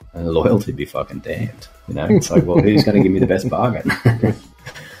 And loyalty be fucking damned. It's like, well, who's going to give me the best bargain?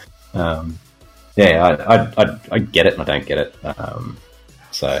 I get it and I don't get it.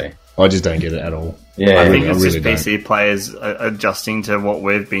 So I just don't get it at all. Yeah, I think it's really just PC players adjusting to what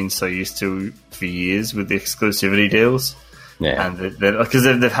we've been so used to for years with the exclusivity deals. Yeah, and because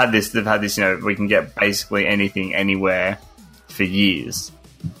they've had this, we can get basically anything anywhere for years,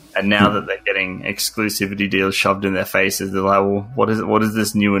 and now that they're getting exclusivity deals shoved in their faces, they're like, well, what is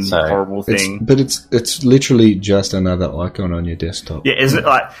this new and horrible thing? It's literally just another icon on your desktop. Yeah, isn't it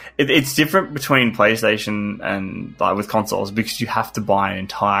like it's different between PlayStation and like with consoles because you have to buy an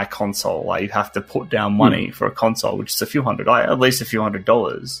entire console. Like you have to put down money for a console, which is at least a few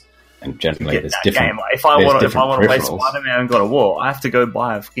 $100s. And generally, there's different. Game. Like, if I want to play Spider-Man and God of War, I have to go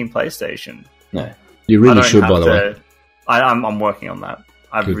buy a fucking PlayStation. No, you really should. By the way, I'm working on that.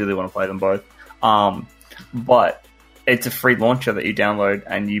 I really want to play them both. But it's a free launcher that you download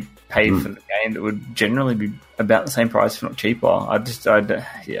and you pay for the game that would generally be about the same price, if not cheaper.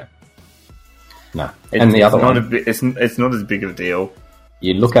 Yeah. No. And the other one... It's not as big of a deal.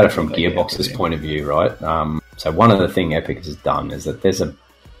 You look at it from Gearbox's point of view, right? So one of the things Epic has done is that there's a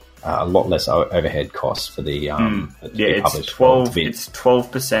lot less overhead costs for the... it's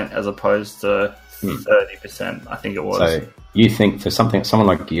 12% as opposed to 30%, I think it was. So you think for someone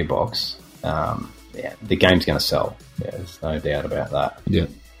like Gearbox, the game's going to sell. Yeah, there's no doubt about that. Yeah.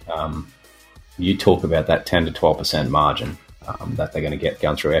 You talk about that 10 to 12% margin that they're going to get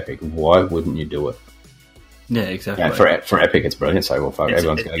going through Epic. Why wouldn't you do it? Yeah, exactly. For Epic, it's brilliant. So, well, fuck,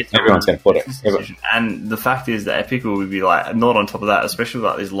 everyone's going to put it. And the fact is that Epic will be like, not on top of that, especially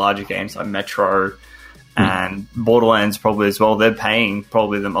like these larger games like Metro and Borderlands probably as well. They're paying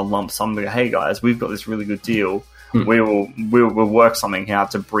probably them a lump sum to go, hey guys, we've got this really good deal. We'll work something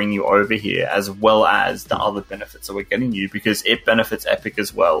out to bring you over here, as well as the other benefits that we're getting you, because it benefits Epic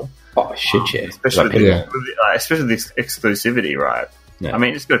as well. Oh shit, yeah! Especially with the exclusivity, right? Yeah. I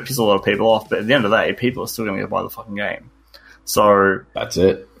mean, it's going to piss a lot of people off, but at the end of the day, people are still going to buy the fucking game. So That's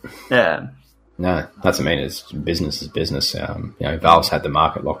it. yeah, No, that's what I mean. It's business is business. Valve's had the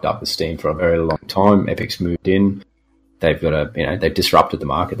market locked up with Steam for a very long time. Epic's moved in. They've got they've disrupted the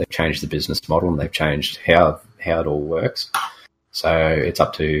market. They've changed the business model and they've changed how it all works. So it's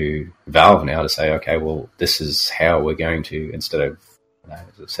up to Valve now to say, okay, well, this is how we're going to, instead of, as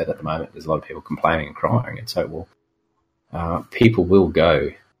I said at the moment, there's a lot of people complaining and crying. And so, people will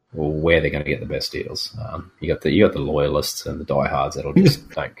go where they're going to get the best deals. You got the loyalists and the diehards that'll just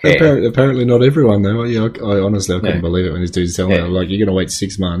don't care. Apparently not everyone, though. I honestly couldn't believe it when this dude's telling me, like, you're going to wait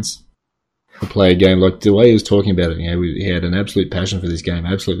 6 months to play a game. Like, the way he was talking about it, he had an absolute passion for this game,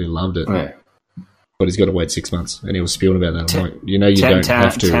 absolutely loved it. Yeah. But he's got to wait 6 months, and he was spewing about that. I'm like, you don't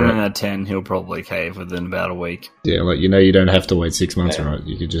have to. 10 right? out of 10, he'll probably cave within about a week. Yeah, like, you don't have to wait 6 months, right?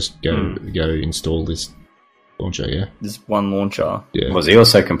 You could just go install this launcher, yeah? This one launcher. Yeah. Was he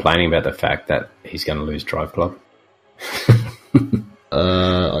also complaining about the fact that he's going to lose Drive Club?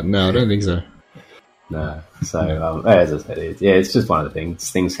 No, I don't think so. No. So, as I said, it's just one of the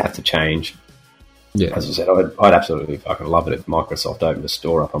things. Things have to change. Yeah. As I said, I'd absolutely fucking love it if Microsoft opened a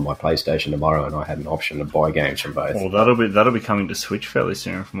store up on my PlayStation tomorrow and I had an option to buy games from both. Well, that'll be coming to Switch fairly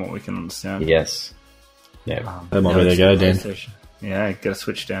soon, from what we can understand. Yes. Yeah. That might be the go, Dan. Yeah, get a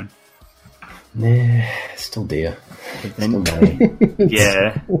Switch down. Nah, still dear. Still money.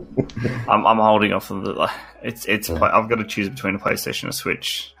 Yeah, I'm holding off on the. I've got to choose between a PlayStation and a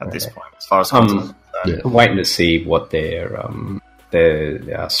Switch at this point, as far as consoles. I'm waiting to see what their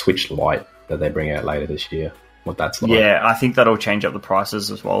Switch Lite that they bring out later this year, what that's like. Yeah, I think that'll change up the prices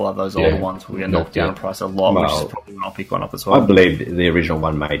as well. Like those older ones will get knocked down in price a lot, which is probably when I'll pick one up as well. I believe the original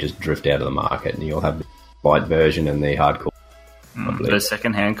one may just drift out of the market, and you'll have the light version and the hardcore. The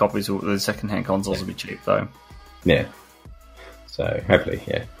second-hand consoles will be cheap though. Yeah. So hopefully,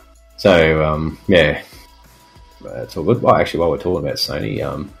 yeah. So it's all good. Well, actually, while we're talking about Sony,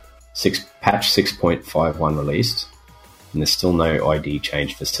 patch 6.51 released, and there's still no ID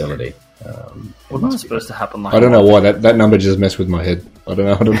change facility. Wasn't that supposed to happen? Like I don't know why that number just messed with my head. I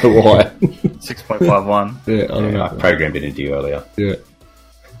don't know why. 6.51. Yeah, I don't know. I programmed it into you earlier. Yeah.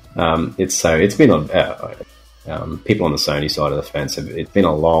 It's been on people on the Sony side of the fence. It's been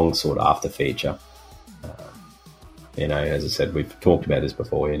a long sought after feature. As I said, we've talked about this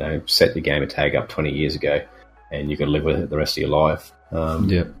before. Set your gamer tag up 20 years ago, and you could live with it the rest of your life.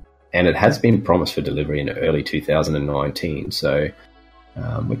 Yeah. And it has been promised for delivery in early 2019. So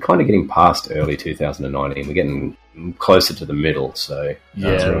we're kind of getting past early 2019. We're getting closer to the middle. So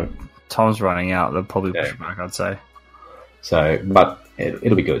time's running out. They'll probably push it back, I'd say. So, but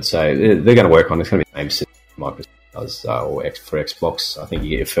it'll be good. So they're going to work on it. It's going to be the same system Microsoft does, or for Xbox. I think you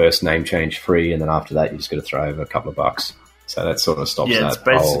get your first name change free, and then after that, you just got to throw over a couple of bucks. So that sort of stops that. Yeah, it's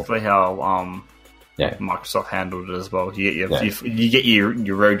basically how Microsoft handled it as well. You get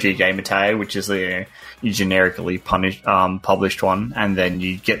your ROG gamer tag, which is your generically published one, and then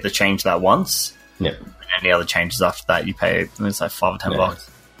you get to change that once. Yeah. And any other changes after that, you pay it's like $5 or $10.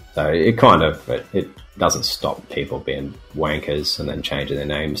 So it doesn't stop people being wankers and then changing their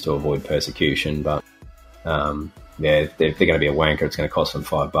names to avoid persecution, but if they're going to be a wanker, it's going to cost them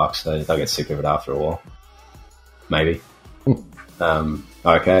 $5, so they'll get sick of it after a while. Maybe.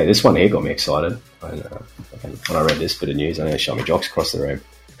 Okay, this one here got me excited. When I read this bit of news, I nearly shot my jocks across the room.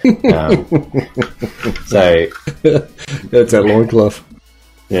 So that's that loincloth.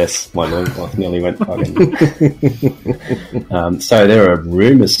 Yes, my loincloth nearly went fucking. So there are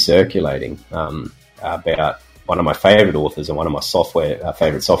rumours circulating about one of my favourite authors and one of my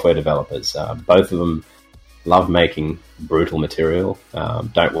favourite software developers. Both of them love making brutal material.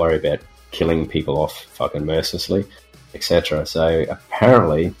 Don't worry about killing people off fucking mercilessly, etc. So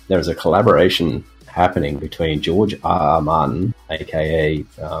apparently there is a collaboration happening between George R.R. Martin, aka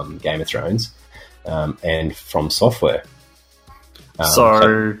Game of Thrones, and From Software.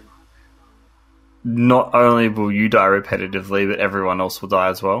 So not only will you die repetitively, but everyone else will die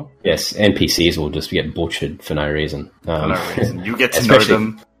as well? Yes, NPCs will just get butchered for no reason. For no reason. You get to know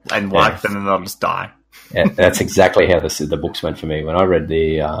them and like them and they'll just die. Yeah, that's exactly how the books went for me. When I read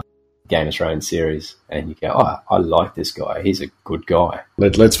the Game of Thrones series, and you go, I like this guy. He's a good guy.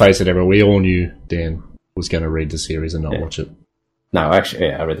 Let's face it, everyone. We all knew Dan was going to read the series and not watch it. No,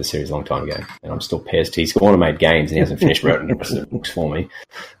 actually, I read the series a long time ago, and I'm still pissed. He's gone and made games, and he hasn't finished writing the rest of the books for me.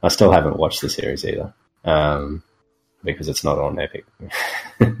 I still haven't watched the series either, because it's not on Epic,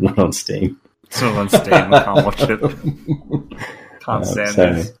 not on Steam. It's not on Steam. I can't watch it. Can't stand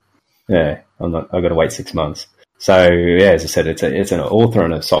this. Yeah, I've got to wait 6 months. So, yeah, as I said, it's an author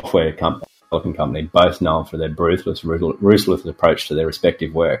and a software company developing company, both known for their ruthless approach to their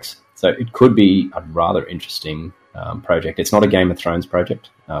respective works. So it could be a rather interesting project. It's not a Game of Thrones project,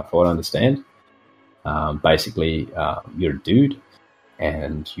 for what I understand. Basically, you're a dude,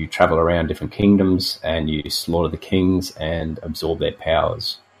 and you travel around different kingdoms, and you slaughter the kings and absorb their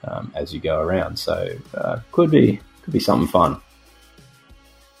powers as you go around. So could be something fun.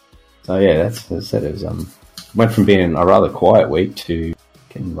 So yeah, that's as I said. It was, went from being a rather quiet week to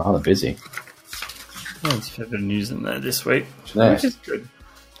getting rather busy. There's a fair bit of news in there this week, Yeah. which is good.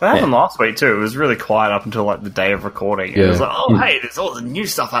 That happened last week too. It was really quiet up until like the day of recording. It was like, oh hey, there's all the new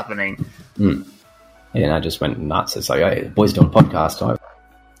stuff happening. Yeah, and I just went nuts. It's like, hey, the boys doing a podcast. Right?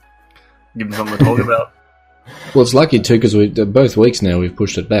 Give them something to talk about. Well, it's lucky too because both weeks now we've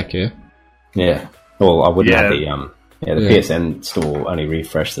pushed it back. Yeah. Yeah. Well, I wouldn't have the Yeah. PSN store only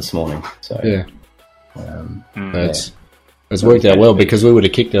refreshed this morning. So Yeah. It's It's worked out well because we would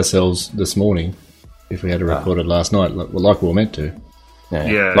have kicked ourselves this morning if we had recorded last night, like we were meant to.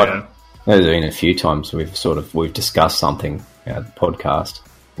 There's been a few times we've discussed something, the podcast,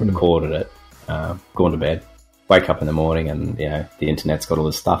 we recorded it, gone to bed, wake up in the morning, and the internet's got all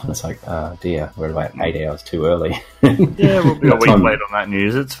this stuff, and it's like, dear, we're about 8 hours too early. Yeah, we'll be a week late on that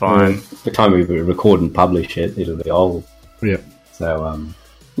news. It's fine. By the time we record and publish it, it'll be old. Yeah. So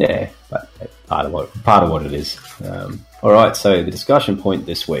but part of what it is. All right, so the discussion point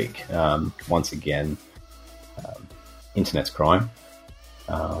this week, once again, internet's crime.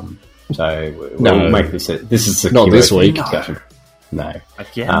 So we'll make this. This is a not this week. Discussion. No.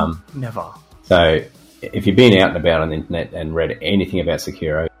 Again, never. So if you've been out and about on the internet and read anything about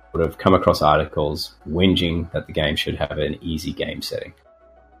Sekiro, you would have come across articles whinging that the game should have an easy game setting.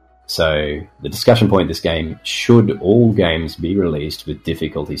 So the discussion point of this game: should all games be released with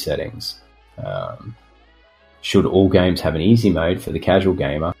difficulty settings? Should all games have an easy mode for the casual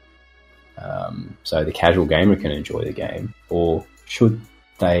gamer, so the casual gamer can enjoy the game, or should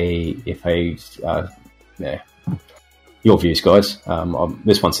they? Your views, guys.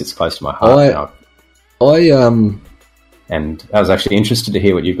 This one sits close to my heart. And I was actually interested to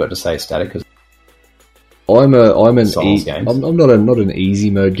hear what you've got to say, Static, because I'm not an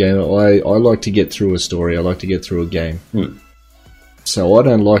easy mode gamer. I like to get through a story. I like to get through a game. So I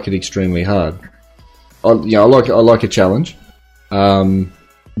don't like it extremely hard. I like a challenge.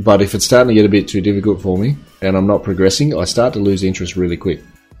 But if it's starting to get a bit too difficult for me and I'm not progressing, I start to lose interest really quick.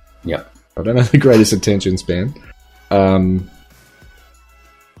 Yeah. I don't have the greatest attention span.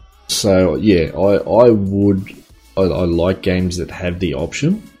 So yeah, I like games that have the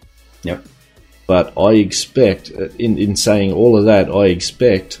option. Yep. But I expect, in saying all of that, I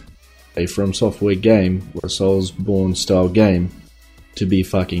expect a From Software game, or a Soulsborne style game, to be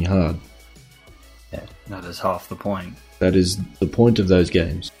fucking hard. Yeah. That is half the point. That is the point of those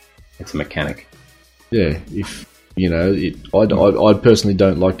games. It's a mechanic. Yeah, if I personally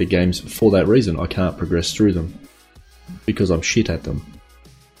don't like the games for that reason. I can't progress through them because I'm shit at them.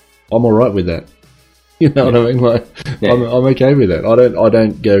 I'm all right with that. You know what I mean? Like, I'm okay with that. I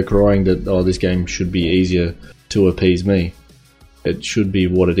don't go crying that this game should be easier to appease me. It should be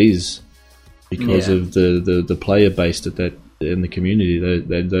what it is because of the player base that and the community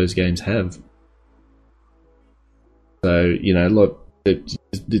that those games have. So look, I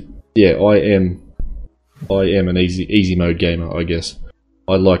am an easy mode gamer, I guess.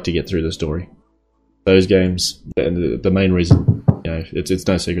 I like to get through the story. Those games, and the main reason, it's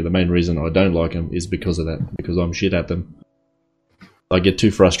no secret, the main reason I don't like them is because of that, because I'm shit at them. I get too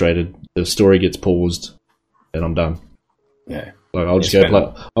frustrated, the story gets paused, and I'm done. Yeah. Like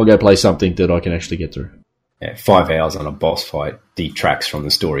I'll go play something that I can actually get through. Yeah, 5 hours on a boss fight detracts from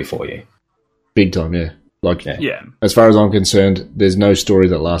the story for you. Big time, yeah. Like, yeah. As far as I'm concerned, there's no story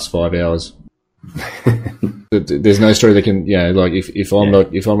that lasts 5 hours. There's no story that can, like if I'm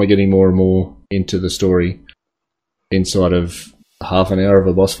not getting more and more into the story inside of half an hour of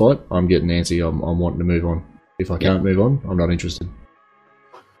a boss fight, I'm getting antsy. I'm wanting to move on. If I can't move on, I'm not interested.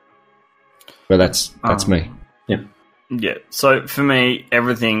 But that's me. Yeah. Yeah, so for me,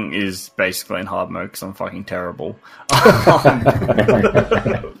 everything is basically in hard mode because I'm fucking terrible.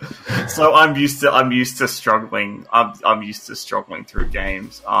 So I'm used to struggling. I'm used to struggling through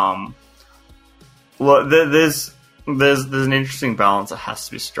games. Look, there's an interesting balance that has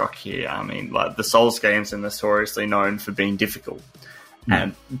to be struck here. I mean, like the Souls games are notoriously known for being difficult,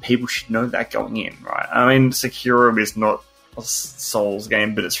 and people should know that going in, right? I mean, Sekiro is not a Souls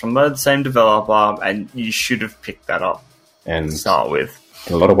game, but it's from the same developer, and you should have picked that up and to start with.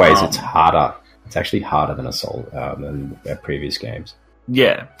 In a lot of ways, it's harder. It's actually harder than a Soul than previous games.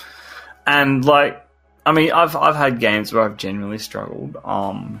 Yeah, and like I mean, I've had games where I've genuinely struggled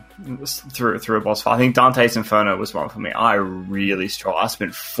through a boss fight. I think Dante's Inferno was one for me. I really struggled. I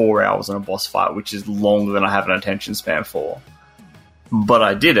spent 4 hours on a boss fight, which is longer than I have an attention span for. But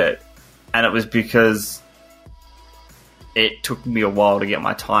I did it, and it was because it took me a while to get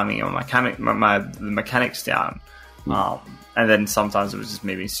my timing and the mechanics down. And then sometimes it was just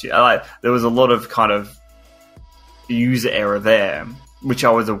me being stupid. There was a lot of kind of user error there, which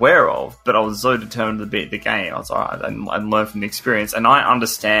I was aware of, but I was so determined to beat the game. I was like, alright, and learn from the experience. And I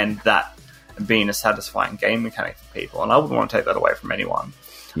understand that being a satisfying game mechanic for people, and I wouldn't want to take that away from anyone.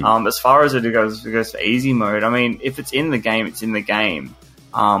 As far as it goes for easy mode, I mean, if it's in the game, it's in the game.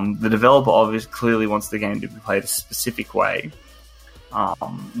 The developer obviously clearly wants the game to be played a specific way.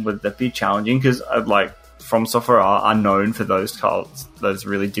 Would that be challenging? Because From Software are known for those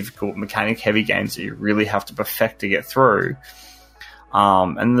really difficult mechanic-heavy games that you really have to perfect to get through.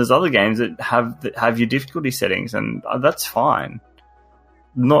 And there's other games that have your difficulty settings, and that's fine.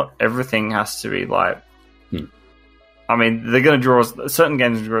 Not everything has to be like. I mean, they're going to draw certain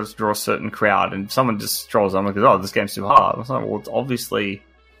games draw a certain crowd, and if someone just strolls on and goes, "Oh, this game's too hard." It's like, well, it's obviously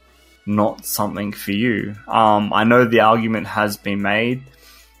not something for you. I know the argument has been made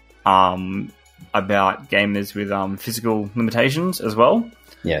about gamers with physical limitations as well.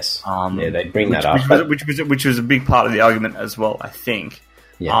 Yes, they bring that up, which was a big part of the argument as well, I think.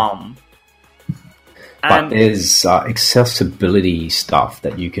 Yeah. But there's accessibility stuff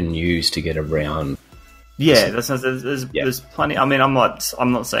that you can use to get around. Yeah, there's plenty. I mean, I'm not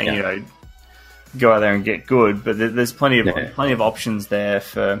saying go out there and get good, but there's plenty of options there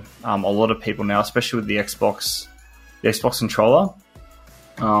for a lot of people now, especially with the Xbox controller.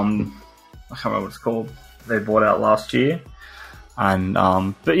 I can't remember what it's called. They bought out last year, and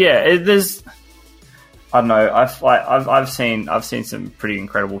but yeah, there's. I don't know. I've seen some pretty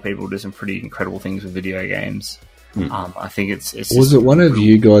incredible people do some pretty incredible things with video games. I think it's. Was it one of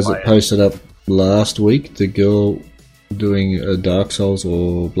you guys that posted up last week? The girl doing a Dark Souls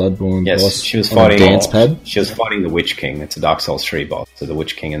or Bloodborne boss. She was fighting dance pad. She was fighting the Witch King. It's a Dark Souls 3 boss. So the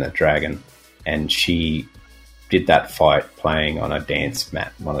Witch King and that dragon, and she did that fight playing on a dance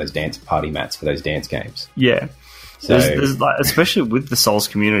mat, one of those dance party mats for those dance games. Yeah. So there's especially with the Souls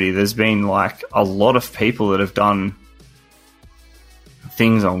community, there's been a lot of people that have done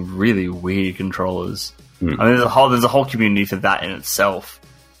things on really weird controllers. I mean, there's a whole community for that in itself.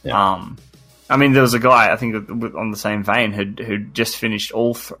 Yeah. I mean, there was a guy I think on the same vein who just finished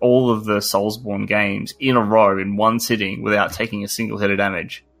all of the Soulsborne games in a row in one sitting without taking a single hit of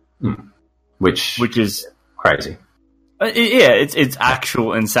damage, which is crazy. It's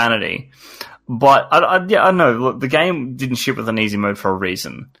actual insanity. But I know. Look, the game didn't ship with an easy mode for a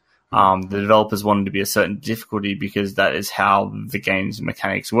reason. The developers wanted to be a certain difficulty because that is how the game's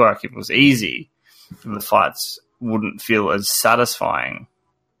mechanics work. If it was easy, the fights wouldn't feel as satisfying.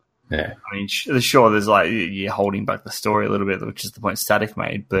 Yeah. I mean, sure, there's you're holding back the story a little bit, which is the point Static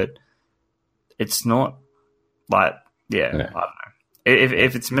made, but it's not I don't know.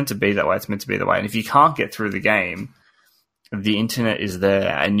 If it's meant to be that way, it's meant to be that way. And if you can't get through the game, the internet is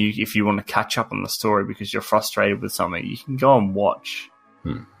there, and if you want to catch up on the story because you're frustrated with something, you can go and watch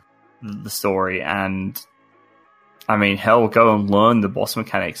the story. And I mean, hell, go and learn the boss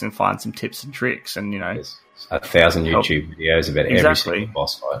mechanics and find some tips and tricks. And there's 1,000 YouTube videos about every single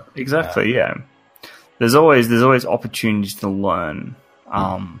boss fight. Exactly, yeah. There's always opportunities to learn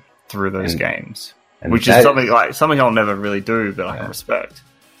through those games, which is something I'll never really do, but I can respect.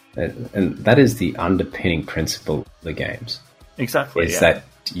 And that is the underpinning principle of the games. Exactly. Is that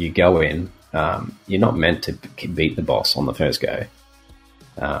you go in, you're not meant to beat the boss on the first go.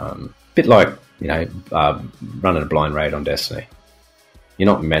 Bit like, running a blind raid on Destiny. You're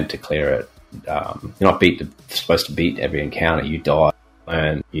not meant to clear it. You're not supposed to beat every encounter. You die,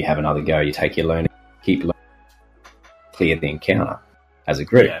 learn, you have another go, you take your learning, keep learning, clear the encounter as a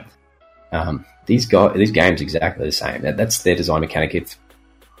group. Yeah. These games are exactly the same. That's their design mechanic. If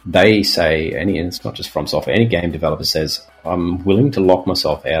they say, and it's not just From Software, any game developer says, I'm willing to lock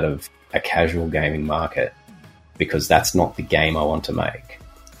myself out of a casual gaming market because that's not the game I want to make.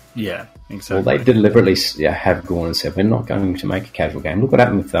 Yeah, exactly. Well, they deliberately have gone and said, we're not going to make a casual game. Look what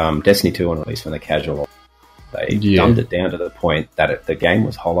happened with Destiny 2 on release when they casual. They dumbed it down to the point that the game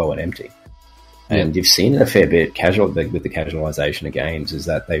was hollow and empty. And you've seen it a fair bit with the casualization of games, is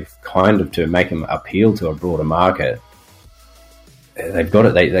that they've kind of, to make them appeal to a broader market, they've got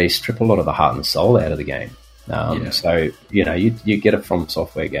it. They strip a lot of the heart and soul out of the game. So you get a From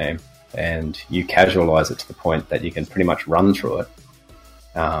Software game and you casualize it to the point that you can pretty much run through it.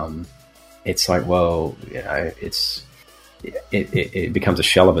 It's like, well, it's it becomes a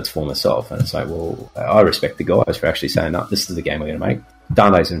shell of its former self. And it's like, well, I respect the guys for actually saying, no, this is the game we're going to make.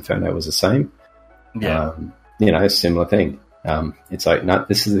 Dante's Inferno was the same. Yeah. Similar thing. It's like, no,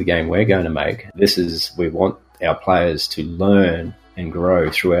 this is the game we're going to make. We want our players to learn and grow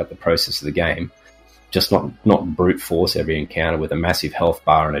throughout the process of the game, just not brute force every encounter with a massive health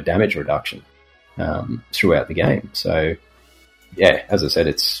bar and a damage reduction throughout the game. So, yeah, as I said,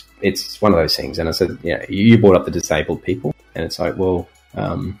 it's one of those things. And I said, yeah, you brought up the disabled people, and it's like, well,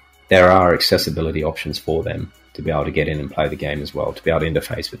 there are accessibility options for them to be able to get in and play the game as well, to be able to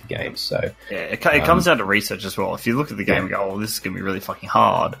interface with the game. So yeah, it comes down to research as well. If you look at the game and go, "Oh, this is going to be really fucking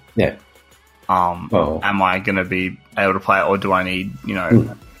hard," yeah. Am I going to be able to play it, or do I need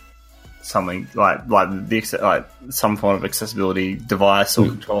something like some form of accessibility device or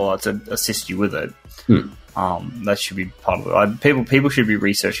controller to assist you with it? That should be part of it. People should be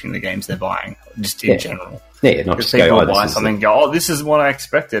researching the games they're buying, just in general. Yeah, not just people buy something and go, "Oh, this is what I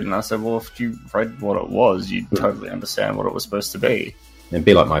expected," and I said, "Well, if you read what it was, you'd totally understand what it was supposed to be." It'd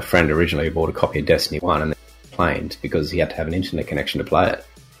be like my friend originally bought a copy of Destiny 1 and then complained because he had to have an internet connection to play it.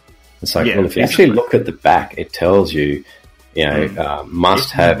 It's like, well, if you actually look at the back, it tells you,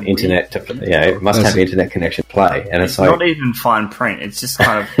 must have internet internet connection to play, and it's like not even fine print. It's just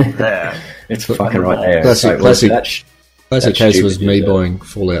kind of there. It's fucking right there. Classic case was me buying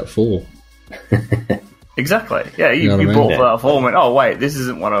Fallout 4. Exactly. Yeah, you bought Fallout 4 and went, "Oh wait, this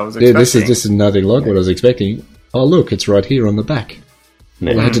isn't what I was expecting." Yeah, this is nothing like what I was expecting. Oh look, it's right here on the back.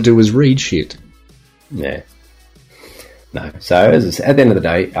 Yeah. All I had to do was read shit. Yeah. No. So as I said, at the end of the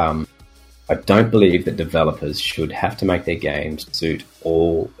day, I don't believe that developers should have to make their games suit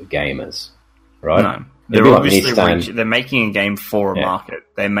all gamers, right? No. They're obviously they're making a game for a market.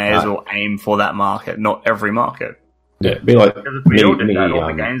 They may as well aim for that market, not every market. Yeah, it'd be like because if we all did that, all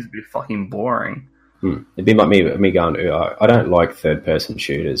the games would be fucking boring. It'd be like me going, I don't like third-person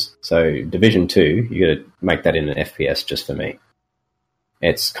shooters. So Division 2, you got to make that in an FPS just for me.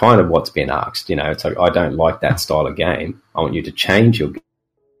 It's kind of what's been asked. It's like, I don't like that style of game. I want you to change your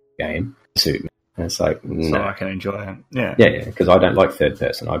game to suit me. And it's like, no. So I can enjoy it. Yeah. Yeah, because I don't like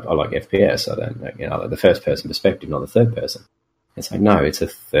third-person. I like FPS. I don't like the first-person perspective, not the third-person. It's like, no, it's a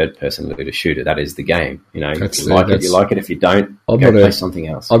third-person looter shooter. That is the game. You like it. If you don't, play something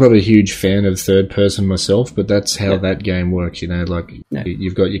else. I'm not a huge fan of third-person myself, but that's how that game works.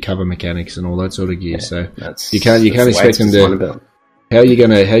 You've got your cover mechanics and all that sort of gear. So you can't expect them to. How are you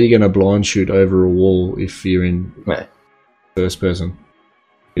gonna blind shoot over a wall if you're in first-person?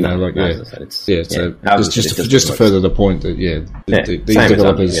 So just to further the point that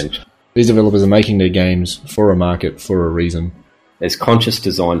these developers are making their games for a market for a reason. There's conscious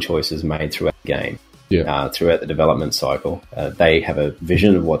design choices made throughout the game, throughout the development cycle. They have a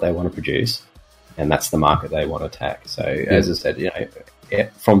vision of what they want to produce, and that's the market they want to attack. So, as I said,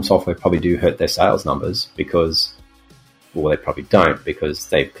 From Software probably do hurt their sales numbers because, well, they probably don't because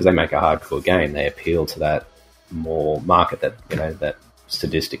they make a hardcore game. They appeal to that more market, that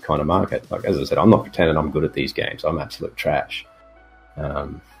sadistic kind of market. Like, as I said, I'm not pretending I'm good at these games. I'm absolute trash. I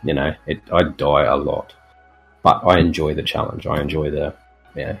die a lot. But I enjoy the challenge. I enjoy the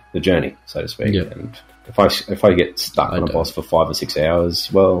journey, so to speak. Yep. And if I get stuck on a boss for 5 or 6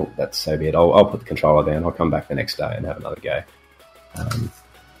 hours, well, that's so be it. I'll put the controller down. I'll come back the next day and have another go.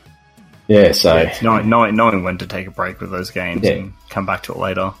 Knowing when to take a break with those games and come back to it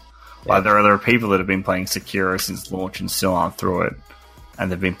later. Yeah. Like there are people that have been playing Sekiro since launch and still aren't through it,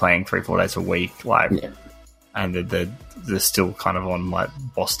 and they've been playing 3-4 days a week, and they're still kind of on like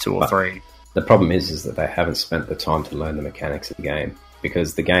boss 2 or 3. The problem is that they haven't spent the time to learn the mechanics of the game,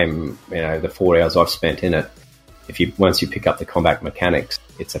 because the game, the 4 hours I've spent in it, once you pick up the combat mechanics,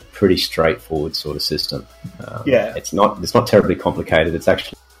 it's a pretty straightforward sort of system. It's not terribly complicated. It's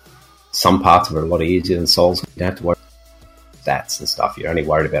actually, some parts of it are a lot easier than Souls. You don't have to worry about stats and stuff. You're only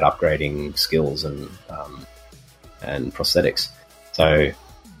worried about upgrading skills and prosthetics. So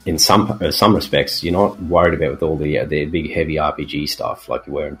in some respects, you're not worried about with all the big heavy RPG stuff like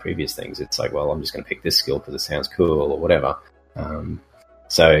you were in previous things. It's like, well, I'm just going to pick this skill because it sounds cool or whatever.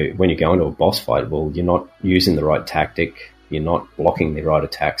 So when you go into a boss fight, well, you're not using the right tactic, you're not blocking the right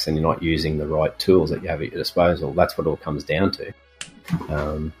attacks, and you're not using the right tools that you have at your disposal. That's what it all comes down to.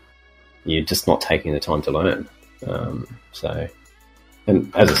 You're just not taking the time to learn. And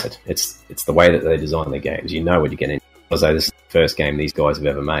as I said, it's the way that they design their games. You know what you're getting. As though this is the first game these guys have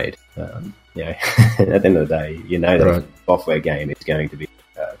ever made. At the end of the day, that a software game is going to be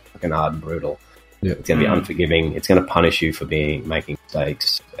fucking hard and brutal. Yep. It's going to be unforgiving. It's going to punish you for making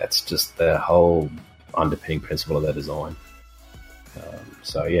mistakes. That's just the whole underpinning principle of their design.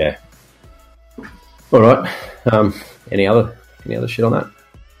 All right. Any other shit on that?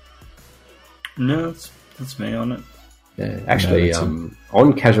 No, that's me on it. Yeah, actually, on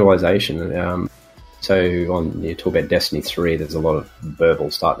casualization, you talk about Destiny 3, there's a lot of burble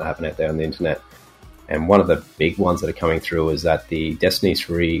starting to happen out there on the internet. And one of the big ones that are coming through is that the Destiny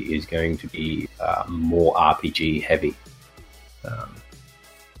 3 is going to be more RPG heavy.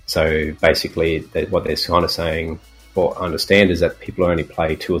 So basically, what they're kind of saying, what I understand, is that people who only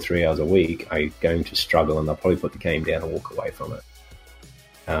play 2 or 3 hours a week are going to struggle, and they'll probably put the game down and walk away from it.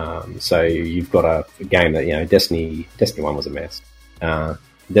 So you've got a game that, Destiny 1 was a mess.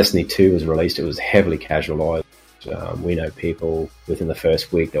 Destiny 2 was released, it was heavily casualized. We know people within the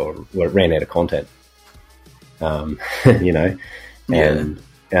first week that ran out of content. So now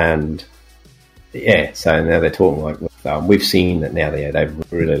they're talking we've seen that now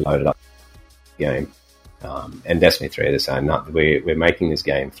they've really loaded up the game. And Destiny 3, they're saying, no, we're making this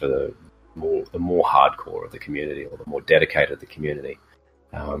game for the more hardcore of the community, or the more dedicated of the community.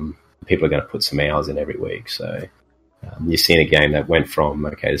 People are going to put some hours in every week. So you've seen a game that went from,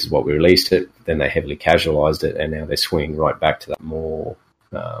 okay, this is what we released it, then they heavily casualized it, and now they're swinging right back to that more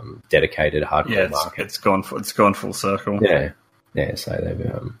dedicated hardcore market. It's gone full circle. Yeah. So they've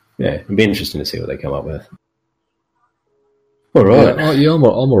it'll be interesting to see what they come up with. All right. I'm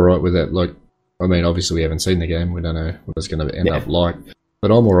all right with that. Like, I mean, obviously we haven't seen the game. We don't know what it's going to end up like.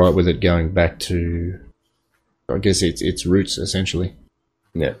 But I'm all right with it going back to, I guess, its roots, essentially.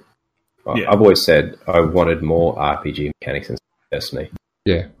 Yeah. I've always said I wanted more RPG mechanics in Destiny.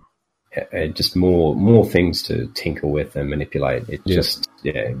 Yeah. Just more things to tinker with and manipulate. Because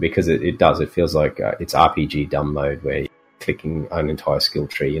it does. It feels like it's RPG dumb mode where you're clicking an entire skill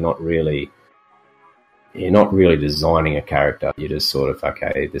tree. You're not really designing a character. You're just sort of,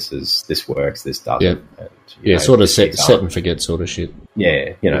 okay, this works, this doesn't. Yeah. And, sort of set and forget sort of shit.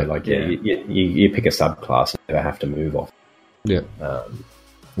 Yeah, you pick a subclass and never have to move off. Yeah.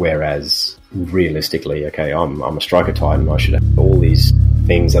 Whereas realistically, okay, I'm a striker titan. I should have all these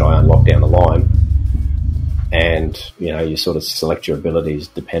things that I unlock down the line, and you sort of select your abilities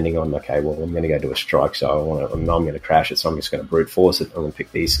depending on, okay, well, I'm going to go do a strike, so I'm going to crash it, so I'm just going to brute force it. I'm going to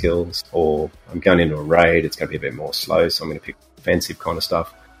pick these skills, or I'm going into a raid. It's going to be a bit more slow, so I'm going to pick offensive kind of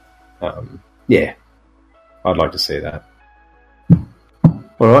stuff. I'd like to see that.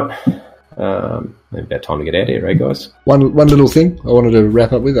 All right. Maybe about time to get out of here, right, guys? One little thing I wanted to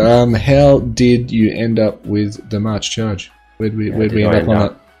wrap up with. How did you end up with the March charge? Where'd we end up on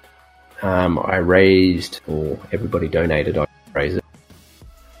that? I raised, or everybody donated. I raised it.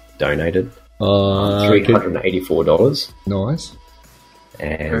 Donated. $384. Nice.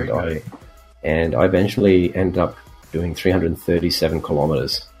 And I eventually ended up doing 337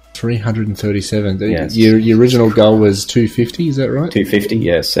 kilometers. 337. Yes. Your original goal was 250. Is that right? 250.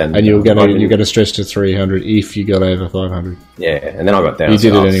 Yes. And you're going to stretch to 300 if you got over 500. Yeah, and then I got there. You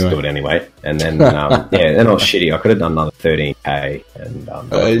did it anyway. Do it anyway. And then then I was shitty. I could have done another 13k. And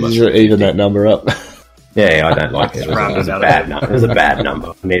even that number up. Yeah, I don't like it. It was a bad number. It was a bad number.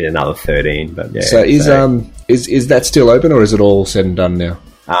 I needed another 13. But yeah. So is that still open, or is it all said and done now?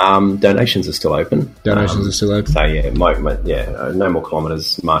 Donations are still open. Donations are still open. So no more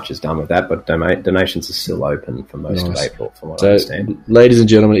kilometres. March is done with that, but donations are still open for most of April, from what I understand. Ladies and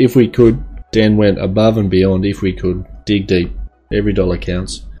gentlemen, if we could, Dan went above and beyond. If we could dig deep, every dollar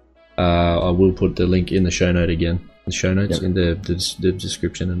counts. I will put the link in the show note again. The show notes in the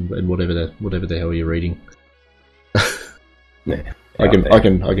description and whatever the hell you're reading. Yeah, I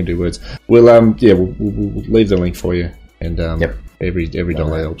can do words. We'll leave the link for you, and every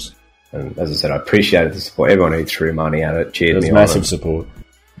dollar helps. And as I said, I appreciated the support. Everyone who threw money at it, cheered me on. Massive support.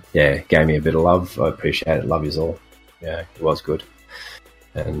 Yeah, gave me a bit of love. I appreciate it. Love yous all. Yeah, it was good.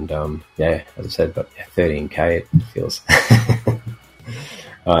 And as I said, but 13k, it feels.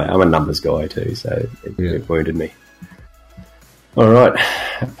 I'm a numbers guy too, so it wounded me. All right.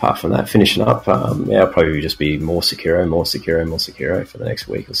 Apart from that, finishing up, I'll probably just be more Sekiro for the next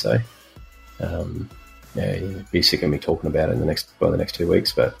week or so. You'd be sick of me talking about it in the next 2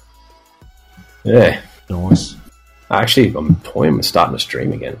 weeks, but yeah, nice. Actually, I'm toying with starting to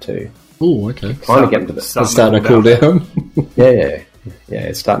stream again too. Oh, okay. Kind of getting to the starting to cool down. yeah.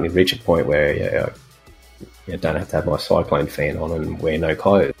 It's starting to reach a point where I don't have to have my cyclone fan on and wear no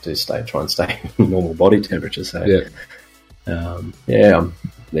clothes to try and stay normal body temperature. So I'm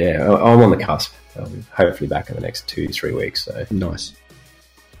on the cusp. Hopefully back in the next 2-3 weeks. So nice.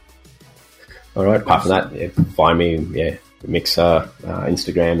 All right. Apart from that, find me, Mixer,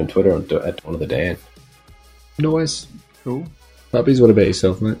 Instagram, and Twitter at One of the Dan. Nice. Cool. Puppies, what about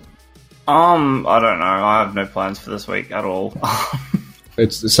yourself, mate? I don't know. I have no plans for this week at all.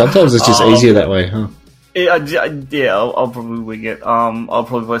 Sometimes it's just easier that way, huh? I'll probably wing it. I'll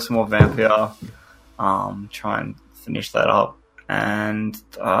probably play some more Vampire. Try and finish that up. And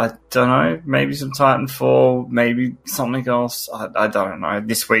I don't know, maybe some Titanfall, maybe something else. I don't know.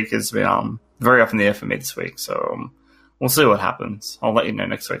 This week has been very up in the air for me this week, so we'll see what happens. I'll let you know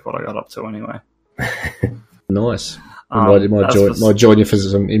next week what I got up to anyway. Nice. Might join you for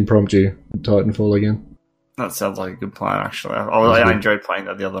some impromptu Titanfall again. That sounds like a good plan, actually. I enjoyed playing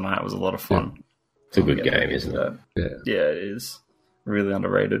that the other night. It was a lot of fun. Yeah. It's a good game, isn't it? Yeah, it is. Really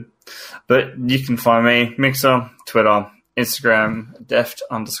underrated. But you can find me, Mixer, Twitter, Instagram,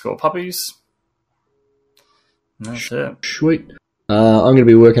 deft_puppies. And that's it. Sweet. I'm going to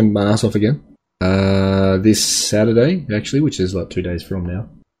be working my ass off again this Saturday, actually, which is like 2 days from now,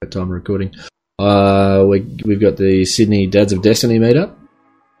 at time of recording. We've got the Sydney Dads of Destiny meetup.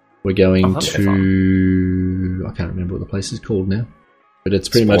 We're going to... I can't remember what the place is called now. But it's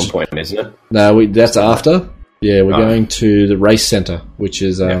pretty much... Point, isn't it? No, that's after. Yeah, we're going to the Race Centre, which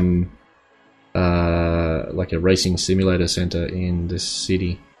is like a racing simulator centre in the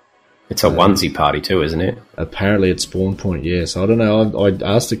city. It's a onesie party too, isn't it? Apparently it's Spawn Point, yes. I don't know. I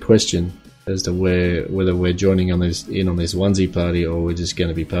asked a question as to whether we're joining in on this onesie party or we're just going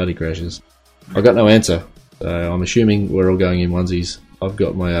to be party crashers. I got no answer. So I'm assuming we're all going in onesies. I've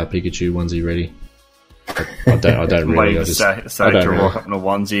got my Pikachu onesie ready. I don't really. I don't to walk up in a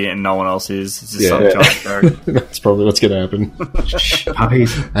onesie and no one else is. It's just some joke. That's probably what's going to happen.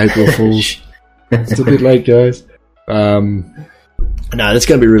 Puppies. April Fools. It's a bit late, guys. No, that's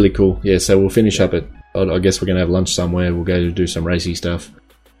going to be really cool. Yeah, so we'll finish up at... I guess we're going to have lunch somewhere. We'll go to do some racy stuff.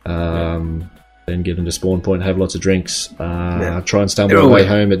 Then get into Spawn Point, have lots of drinks. Try and stumble our way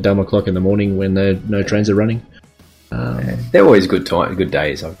home at dumb o'clock in the morning when no trains are running. They're always good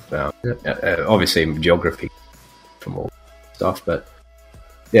days. Obviously geography from all stuff, but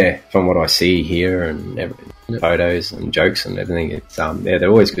from what I see here and photos and jokes and everything, it's they're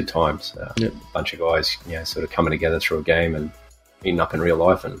always good times. A bunch of guys, sort of coming together through a game and meeting up in real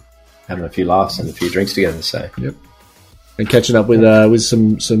life and having a few laughs and a few drinks together. So and catching up with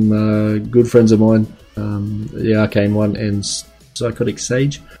some good friends of mine, the Arcane One and Psychotic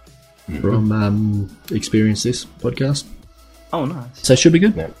Sage. From Experience This podcast. Oh, nice. So it should be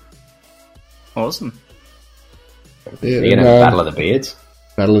good. Yeah. Awesome. You're going to have Battle of the Beards?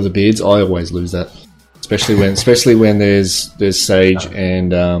 Battle of the Beards, I always lose that. Especially when there's Sage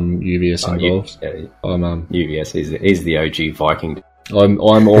and UVS involved. UVS, he's the OG Viking.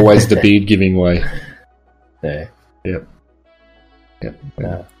 I'm always the beard giving way. Yeah. Yep.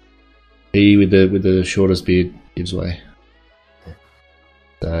 He with the shortest beard gives way.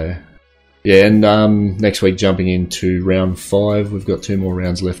 So and next week jumping into round 5, we've got 2 more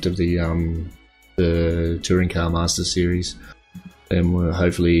rounds left of the Touring Car Masters series, and we're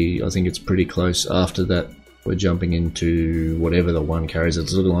hopefully, I think it's pretty close. After that, we're jumping into whatever the one carries.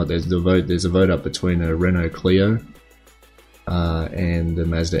 It's looking like there's a vote up between a Renault Clio and the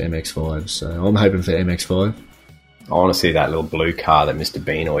Mazda MX-5. So I'm hoping for MX-5. I want to see that little blue car that Mr.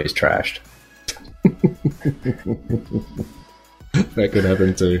 Bean always trashed. That could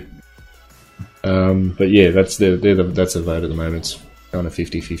happen too. But yeah, that's a vote at the moment. It's kind of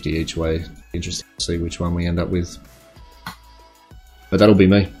 50-50 each way. Interesting to see which one we end up with. But that'll be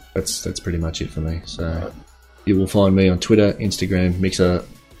me. That's pretty much it for me. So you will find me on Twitter, Instagram, Mixer,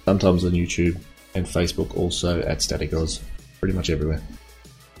 sometimes on YouTube, and Facebook also at Static Oz. Pretty much everywhere.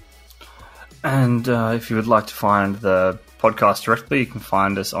 And if you would like to find the podcast directly, you can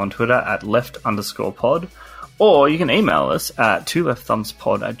find us on Twitter at left_pod. Or you can email us at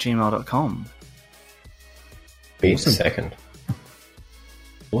 2leftthumbspod@gmail.com. Be the second.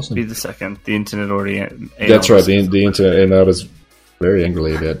 Awesome. Be the second. The internet already emailed. That's right. The internet emailed us very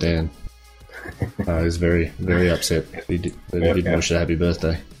angrily about Dan. He was very, very upset. He didn't wish a happy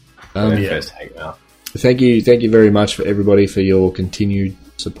birthday. Thank you very much for everybody for your continued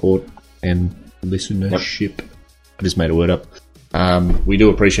support and listenership. I just made a word up. We do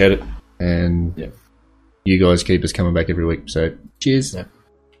appreciate it, and you guys keep us coming back every week. So cheers.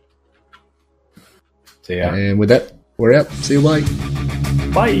 See ya. And with that, we're out. See you later.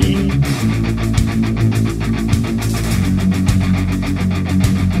 Bye.